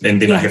images,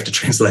 and then I have to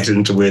translate it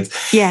into words.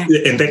 Yeah.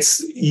 And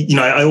that's,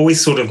 I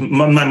always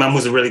my mum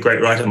was a really great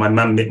writer. My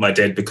mum met my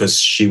dad because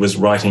she was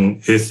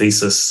writing her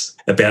thesis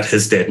about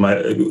his dad.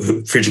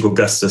 Frederick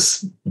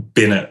Augustus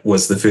Bennett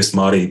was the first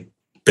Māori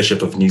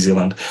Bishop of New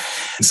Zealand.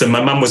 So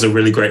my mum was a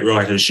really great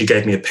writer. She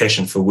gave me a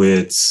passion for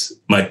words.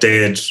 My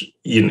dad,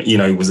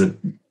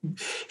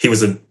 he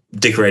was a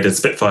decorated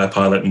Spitfire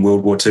pilot in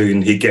World War II,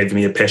 and he gave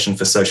me a passion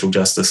for social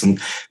justice, and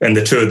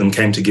the two of them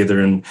came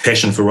together in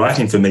passion for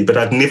writing for me. But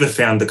I'd never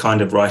found the kind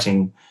of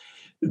writing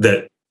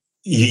that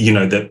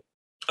that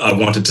I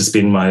wanted to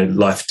spend my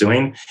life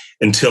doing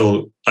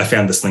until I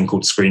found this thing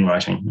called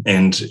screenwriting,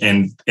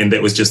 and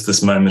that was just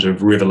this moment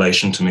of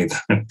revelation to me.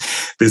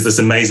 There's this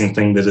amazing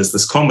thing that is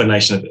this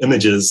combination of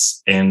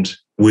images and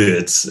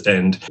words,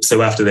 and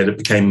so after that it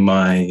became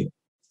my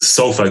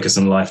sole focus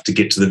in life to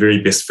get to the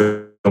very best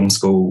film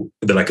school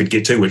that I could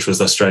get to, which was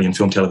Australian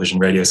Film, Television,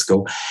 Radio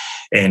School,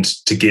 and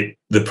to get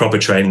the proper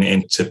training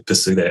and to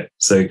pursue that.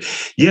 So,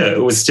 it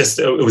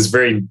was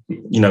very,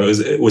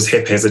 it was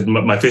haphazard.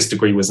 My first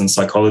degree was in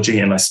psychology,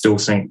 and I still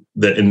think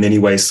that in many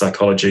ways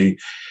psychology,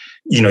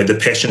 the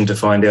passion to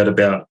find out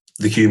about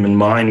the human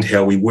mind,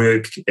 how we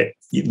work,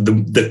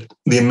 the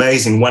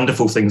amazing,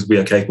 wonderful things we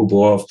are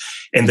capable of,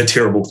 and the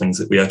terrible things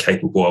that we are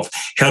capable of.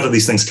 How do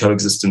these things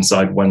coexist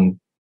inside one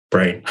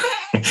brain?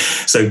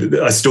 So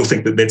I still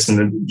think that that's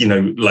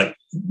like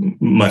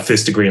my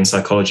first degree in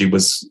psychology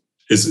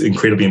is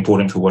incredibly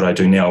important for what I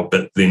do now.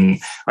 But then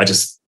I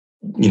just,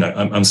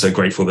 I'm so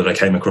grateful that I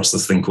came across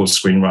this thing called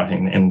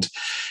screenwriting, and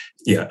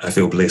I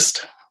feel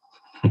blessed.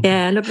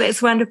 Yeah, look,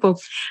 that's wonderful.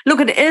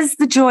 Look, it is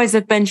the joys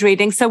of binge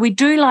reading. So we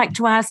do like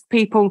to ask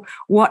people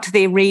what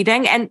they're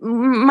reading, and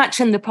much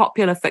in the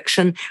popular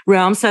fiction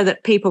realm, so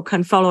that people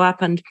can follow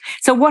up. And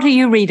so what are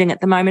you reading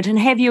at the moment? And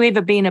have you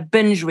ever been a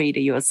binge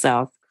reader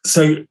yourself?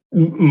 So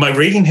my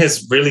reading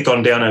has really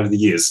gone down over the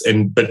years,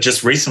 but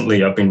just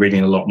recently I've been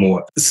reading a lot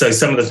more. So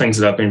some of the things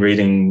that I've been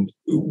reading,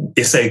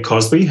 S.A.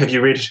 Cosby. Have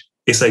you read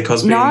S.A.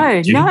 Cosby?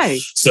 No.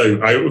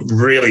 So I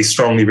really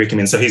strongly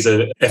recommend. So he's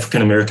an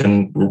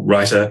African-American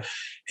writer.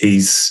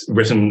 He's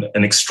written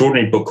an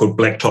extraordinary book called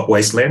Blacktop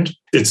Wasteland.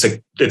 It's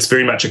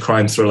very much a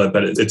crime thriller,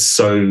 but it's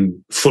so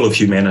full of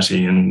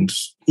humanity. And,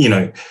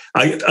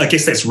 I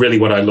guess that's really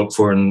what I look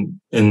for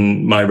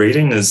in my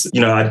reading is,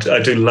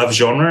 I do love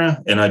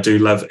genre and I do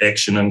love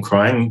action and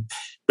crime,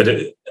 but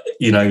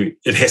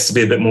it has to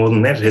be a bit more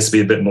than that. It has to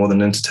be a bit more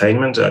than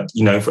entertainment. I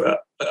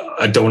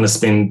don't want to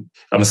spend,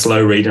 I'm a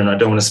slow reader, and I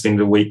don't want to spend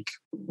a week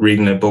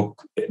reading a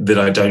book that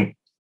I don't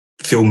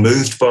feel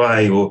moved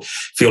by or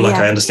feel like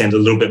I understand a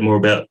little bit more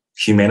about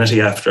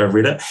humanity after I've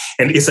read it.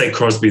 And S.A.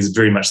 Cosby is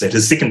very much that.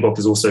 His second book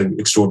is also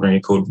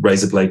extraordinary, called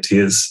Razorblade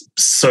Tears.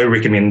 So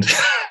recommend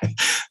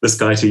this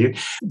guy to you.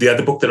 The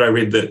other book that I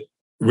read that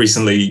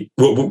recently,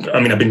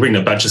 I've been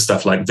reading a bunch of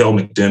stuff like Val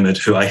McDermid,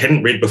 who I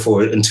hadn't read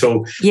before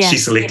until she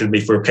selected me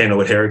for a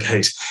panel at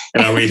Harrogate.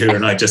 And I read her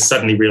and I just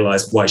suddenly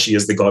realised why she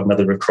is the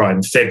godmother of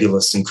crime.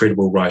 Fabulous,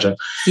 incredible writer.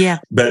 Yeah.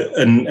 But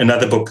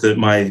another book that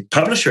my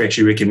publisher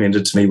actually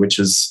recommended to me, which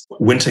is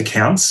Winter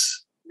Counts.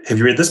 Have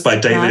you read this? By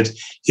David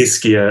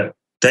Heskier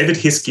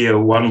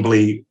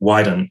Wambley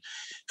Wyden,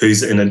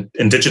 who's an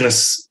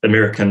Indigenous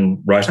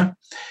American writer.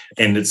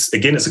 And it's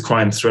a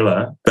crime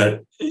thriller,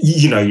 but,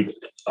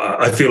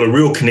 I feel a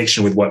real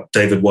connection with what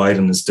David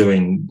Wyden is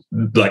doing,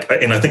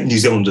 and I think New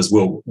Zealanders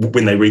will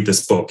when they read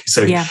this book.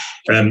 So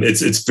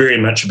it's very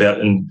much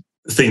about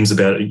themes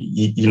about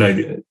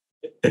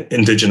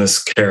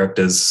Indigenous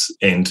characters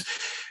and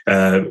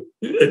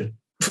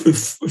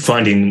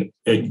finding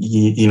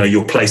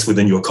your place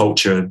within your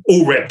culture,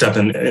 all wrapped up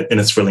in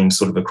a thrilling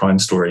sort of a crime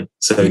story.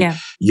 So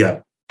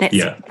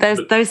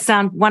those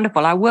sound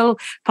wonderful. I will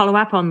follow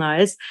up on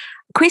those.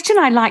 Question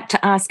I like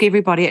to ask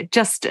everybody, it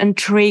just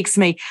intrigues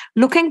me.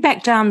 Looking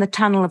back down the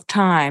tunnel of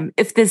time,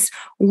 if there's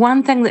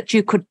one thing that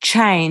you could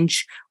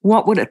change,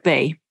 what would it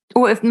be?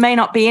 Or it may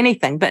not be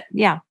anything, but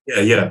yeah.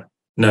 Yeah.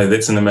 No,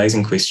 that's an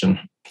amazing question.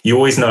 You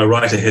always know a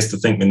writer has to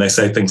think when they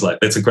say things like,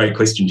 that's a great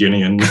question,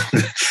 Jenny, and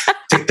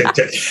tick, tick,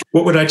 tick.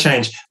 What would I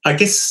change? I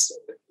guess,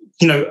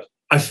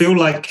 I feel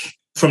like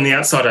from the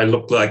outside I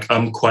look like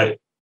I'm quite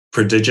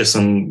prodigious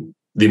in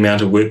the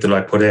amount of work that I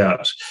put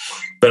out.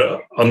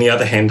 But on the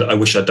other hand, I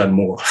wish I'd done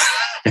more.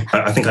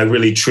 I think I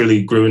really,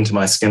 truly grew into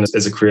my skin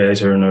as a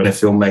creator and a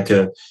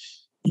filmmaker,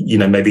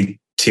 maybe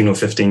 10 or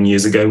 15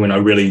 years ago when I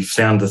really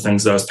found the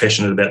things that I was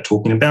passionate about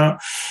talking about.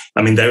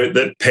 I mean,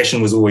 that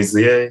passion was always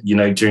there.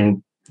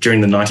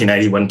 During the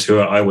 1981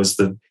 tour, I was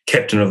the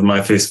captain of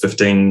my first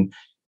 15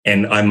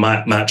 And I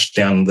marched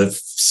down the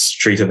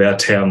street of our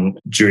town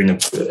during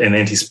an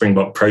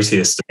anti-Springbok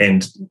protest,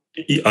 and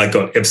I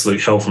got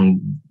absolute hell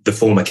from the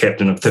former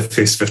captain of the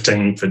first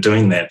 15 for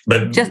doing that.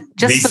 But just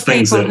for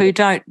people who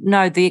don't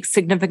know the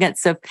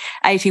significance of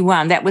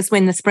 81, that was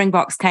when the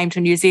Springboks came to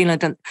New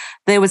Zealand, and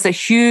there was a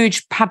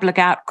huge public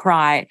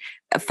outcry,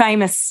 a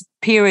famous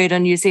period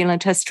in New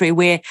Zealand history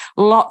where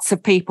lots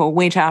of people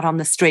went out on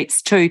the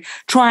streets to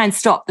try and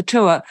stop the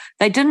tour.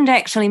 They didn't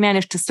actually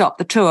manage to stop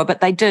the tour,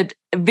 but they did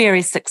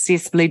very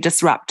successfully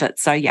disrupt it.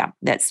 So,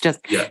 that's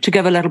just to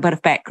give a little bit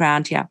of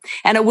background,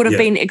 And it would have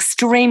been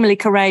extremely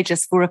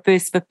courageous for a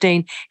first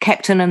 15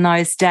 captain in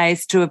those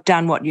days to have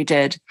done what you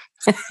did.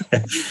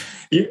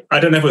 I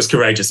don't know if it was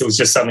courageous. It was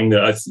just something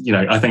that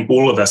I think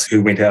all of us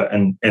who went out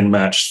and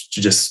marched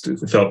just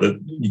felt that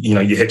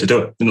you had to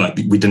do it. Like,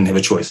 we didn't have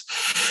a choice.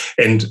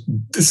 And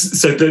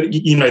so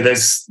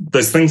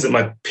those things that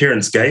my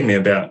parents gave me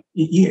about,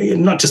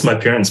 not just my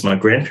parents, my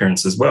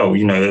grandparents as well,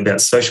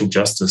 about social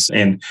justice,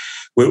 and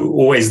we're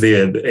always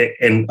there.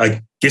 And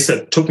I guess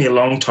it took me a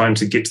long time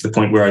to get to the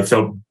point where I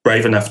felt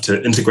brave enough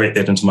to integrate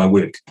that into my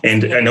work.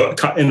 And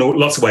in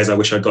lots of ways, I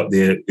wish I got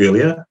there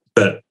earlier,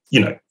 but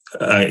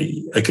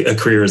a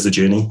career is a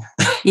journey.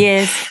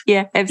 Yes,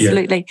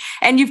 absolutely.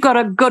 And you've got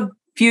a good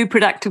few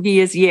productive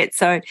years yet,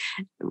 so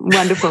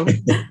wonderful.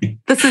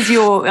 This is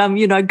your,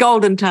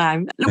 golden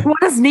time. Look,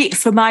 what is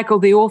next for Michael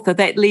the author?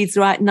 That leads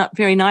not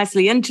very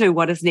nicely into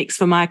what is next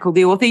for Michael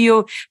the author.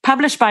 You're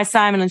published by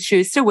Simon &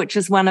 Schuster, which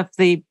is one of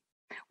the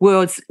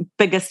world's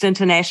biggest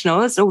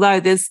internationals, although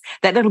there's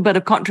that little bit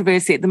of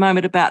controversy at the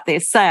moment about their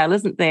sale,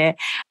 isn't there?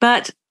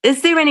 But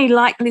is there any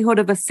likelihood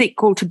of a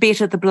sequel to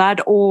Better the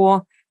Blood,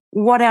 or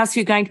what else are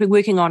you going to be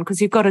working on?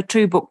 Because you've got a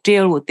 2-book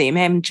deal with them,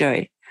 haven't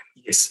you?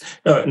 Yes.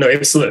 No,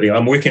 absolutely.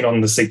 I'm working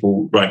on the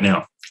sequel right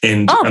now,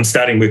 and I'm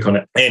starting work on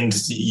it. And,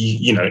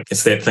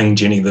 it's that thing,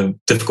 Jenny, the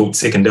difficult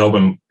second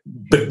album,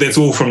 but that's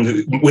all from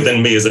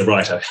within me as a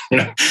writer.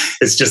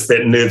 It's just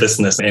that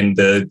nervousness, and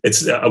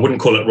I wouldn't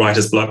call it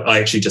writer's block. I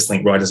actually just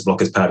think writer's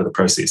block is part of the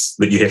process,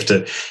 that you have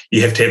to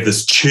have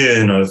this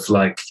churn of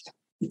like,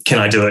 can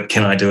I do it?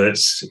 Can I do it?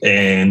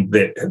 And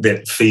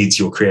that feeds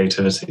your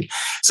creativity.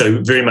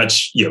 So very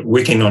much,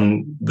 working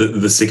on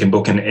the second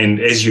book, and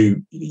as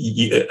you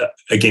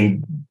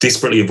again,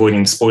 desperately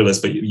avoiding spoilers,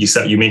 but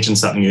you mentioned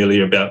something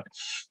earlier about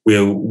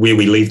where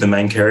we leave the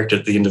main character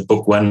at the end of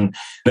book 1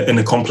 in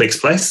a complex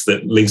place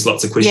that leaves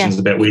lots of questions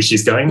about where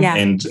she's going.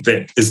 And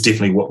that is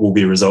definitely what will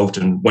be resolved,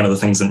 and one of the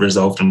things that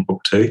resolved in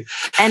book 2.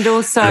 And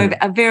also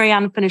a very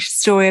unfinished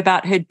story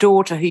about her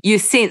daughter, who you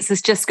sense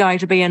is just going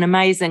to be an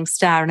amazing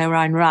star in her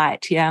own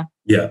right. Yeah,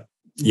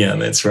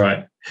 that's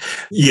right.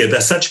 Yeah, they're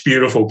such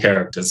beautiful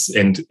characters,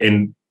 and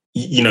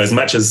as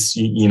much as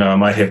I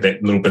might have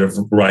that little bit of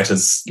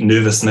writer's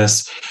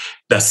nervousness,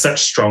 they're such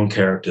strong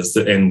characters,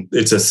 and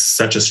it's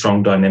such a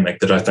strong dynamic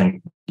that I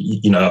think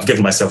I've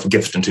given myself a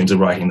gift in terms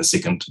of writing the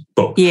second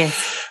book.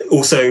 Yes.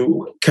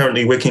 Also,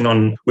 currently working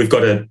on, we've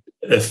got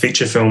a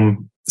feature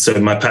film. So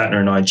my partner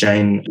and I,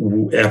 Jane,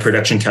 our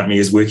production company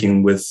is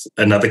working with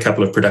another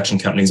couple of production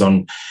companies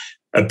on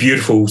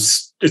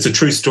it's a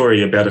true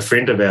story about a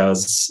friend of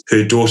ours.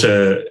 Her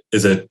daughter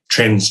is a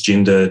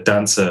transgender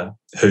dancer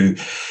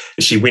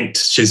she's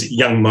a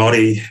young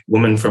Māori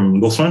woman from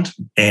Northland,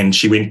 and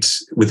she went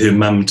with her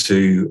mum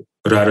to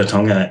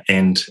Rarotonga,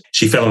 and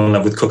she fell in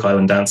love with Cook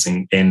Island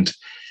dancing, and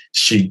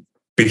she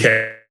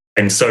became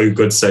so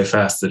good so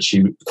fast that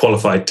she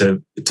qualified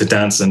to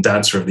dance in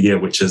Dancer of the Year,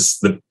 which is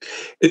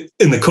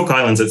in the Cook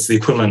Islands, it's the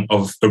equivalent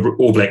of an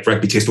All Black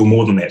rugby test, or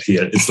more than that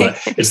here. It's like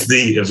it's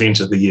the event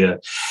of the year.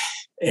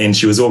 And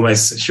she was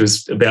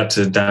about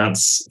to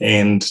dance,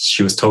 and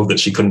she was told that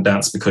she couldn't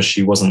dance because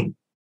she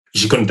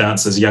couldn't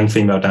dance as a young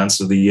female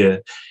dancer of the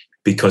year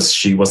because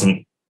she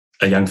wasn't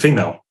a young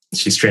female.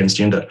 She's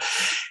transgender.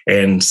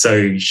 And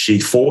so she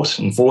fought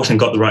and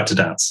got the right to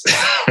dance.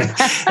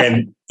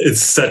 And it's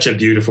such a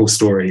beautiful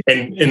story.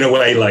 And in a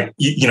way, like,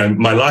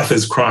 my life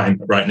is crime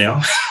right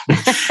now.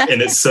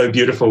 And it's so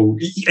beautiful.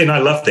 And I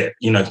love that,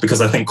 because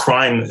I think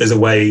crime is a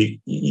way,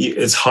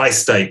 it's high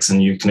stakes,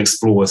 and you can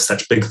explore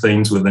such big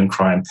themes within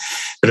crime.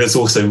 But it's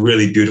also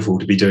really beautiful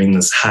to be doing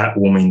this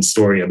heartwarming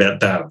story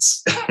about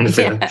dance.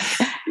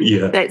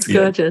 That's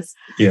gorgeous.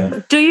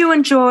 Yeah. Do you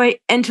enjoy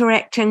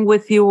interacting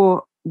with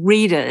your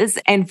readers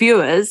and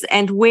viewers,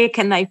 and where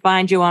can they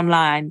find you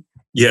online?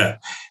 Yeah,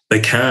 they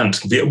can't.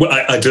 Well,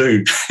 I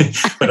do,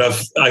 but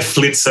I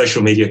fled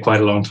social media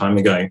quite a long time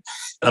ago.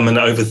 I'm an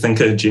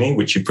overthinker, Jenny,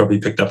 which you probably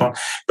picked up on.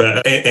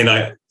 But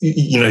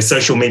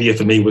social media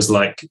for me was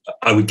like,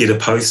 I would get a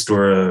post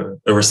or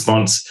a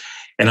response,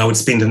 and I would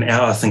spend an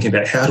hour thinking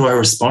about, how do I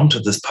respond to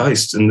this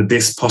post in the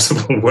best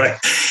possible way?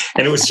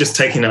 And it was just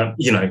taking up,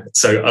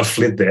 so I've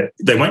fled that.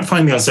 They won't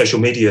find me on social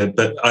media,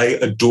 but I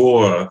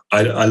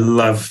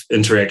love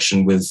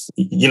interaction with,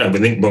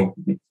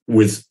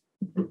 with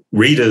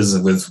readers,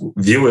 with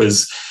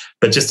viewers,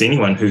 but just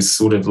anyone who's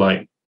sort of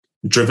like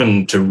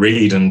driven to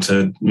read and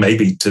to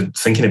maybe to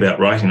thinking about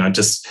writing.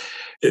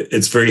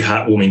 it's very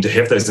heartwarming to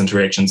have those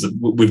interactions.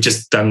 We've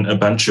just done a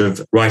bunch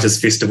of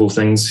writers' festival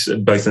things,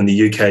 both in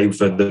the UK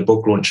for the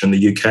book launch in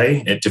the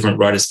UK at different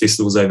writers'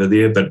 festivals over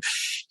there, but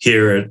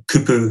here at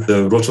Kupu,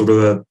 the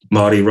Rotorua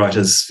Māori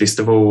Writers'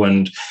 Festival,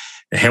 and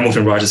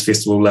Hamilton Writers'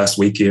 Festival last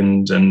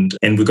weekend, and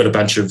we've got a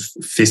bunch of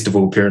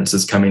festival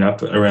appearances coming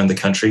up around the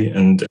country,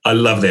 and I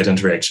love that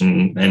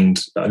interaction.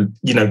 And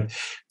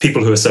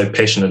people who are so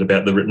passionate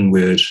about the written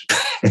word,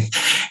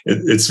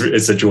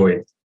 it's a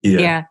joy.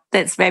 Yeah,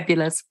 that's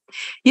fabulous.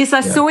 Yes,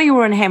 I saw you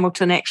were in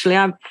Hamilton, actually.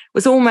 I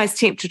was almost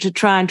tempted to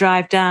try and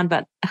drive down,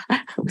 but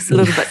it was a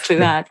little bit too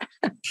hard.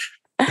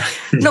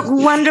 Look,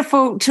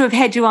 wonderful to have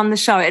had you on the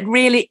show. It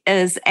really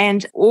is,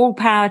 and all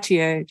power to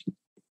you.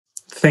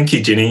 Thank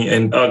you, Jenny,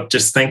 and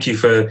just thank you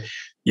for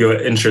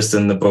your interest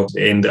in the book,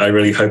 and I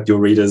really hope your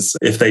readers,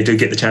 if they do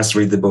get the chance to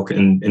read the book,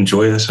 and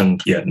enjoy it.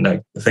 And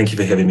thank you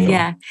for having me on.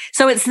 Yeah,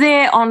 so it's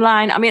there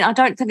online. I mean, I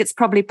don't think it's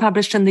probably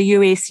published in the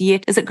US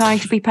yet. Is it going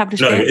to be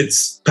published there? No,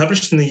 it's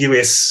published in the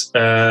US,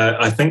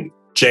 I think,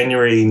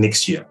 January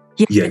next year.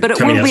 Yeah, but it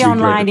will be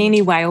online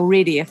anyway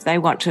already if they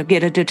want to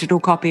get a digital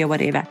copy or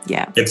whatever.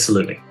 Yeah.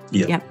 Absolutely.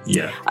 Yeah.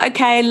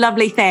 Okay,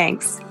 lovely,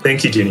 thanks.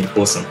 Thank you, Jenny.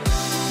 Awesome.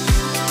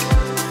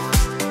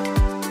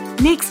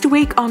 Next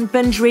week on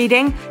Binge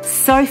Reading,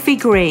 Sophie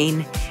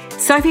Green.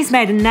 Sophie's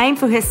made a name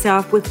for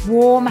herself with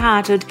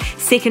warm-hearted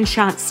second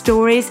chance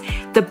stories.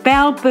 The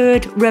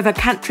Bellbird River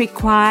Country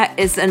Choir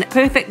is a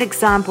perfect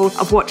example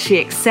of what she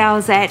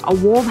excels at, a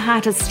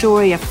warm-hearted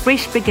story of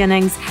fresh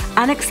beginnings,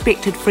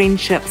 unexpected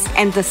friendships,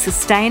 and the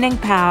sustaining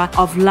power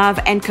of love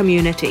and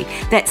community.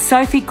 That's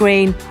Sophie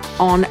Green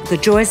on The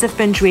Joys of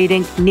Binge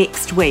Reading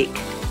next week.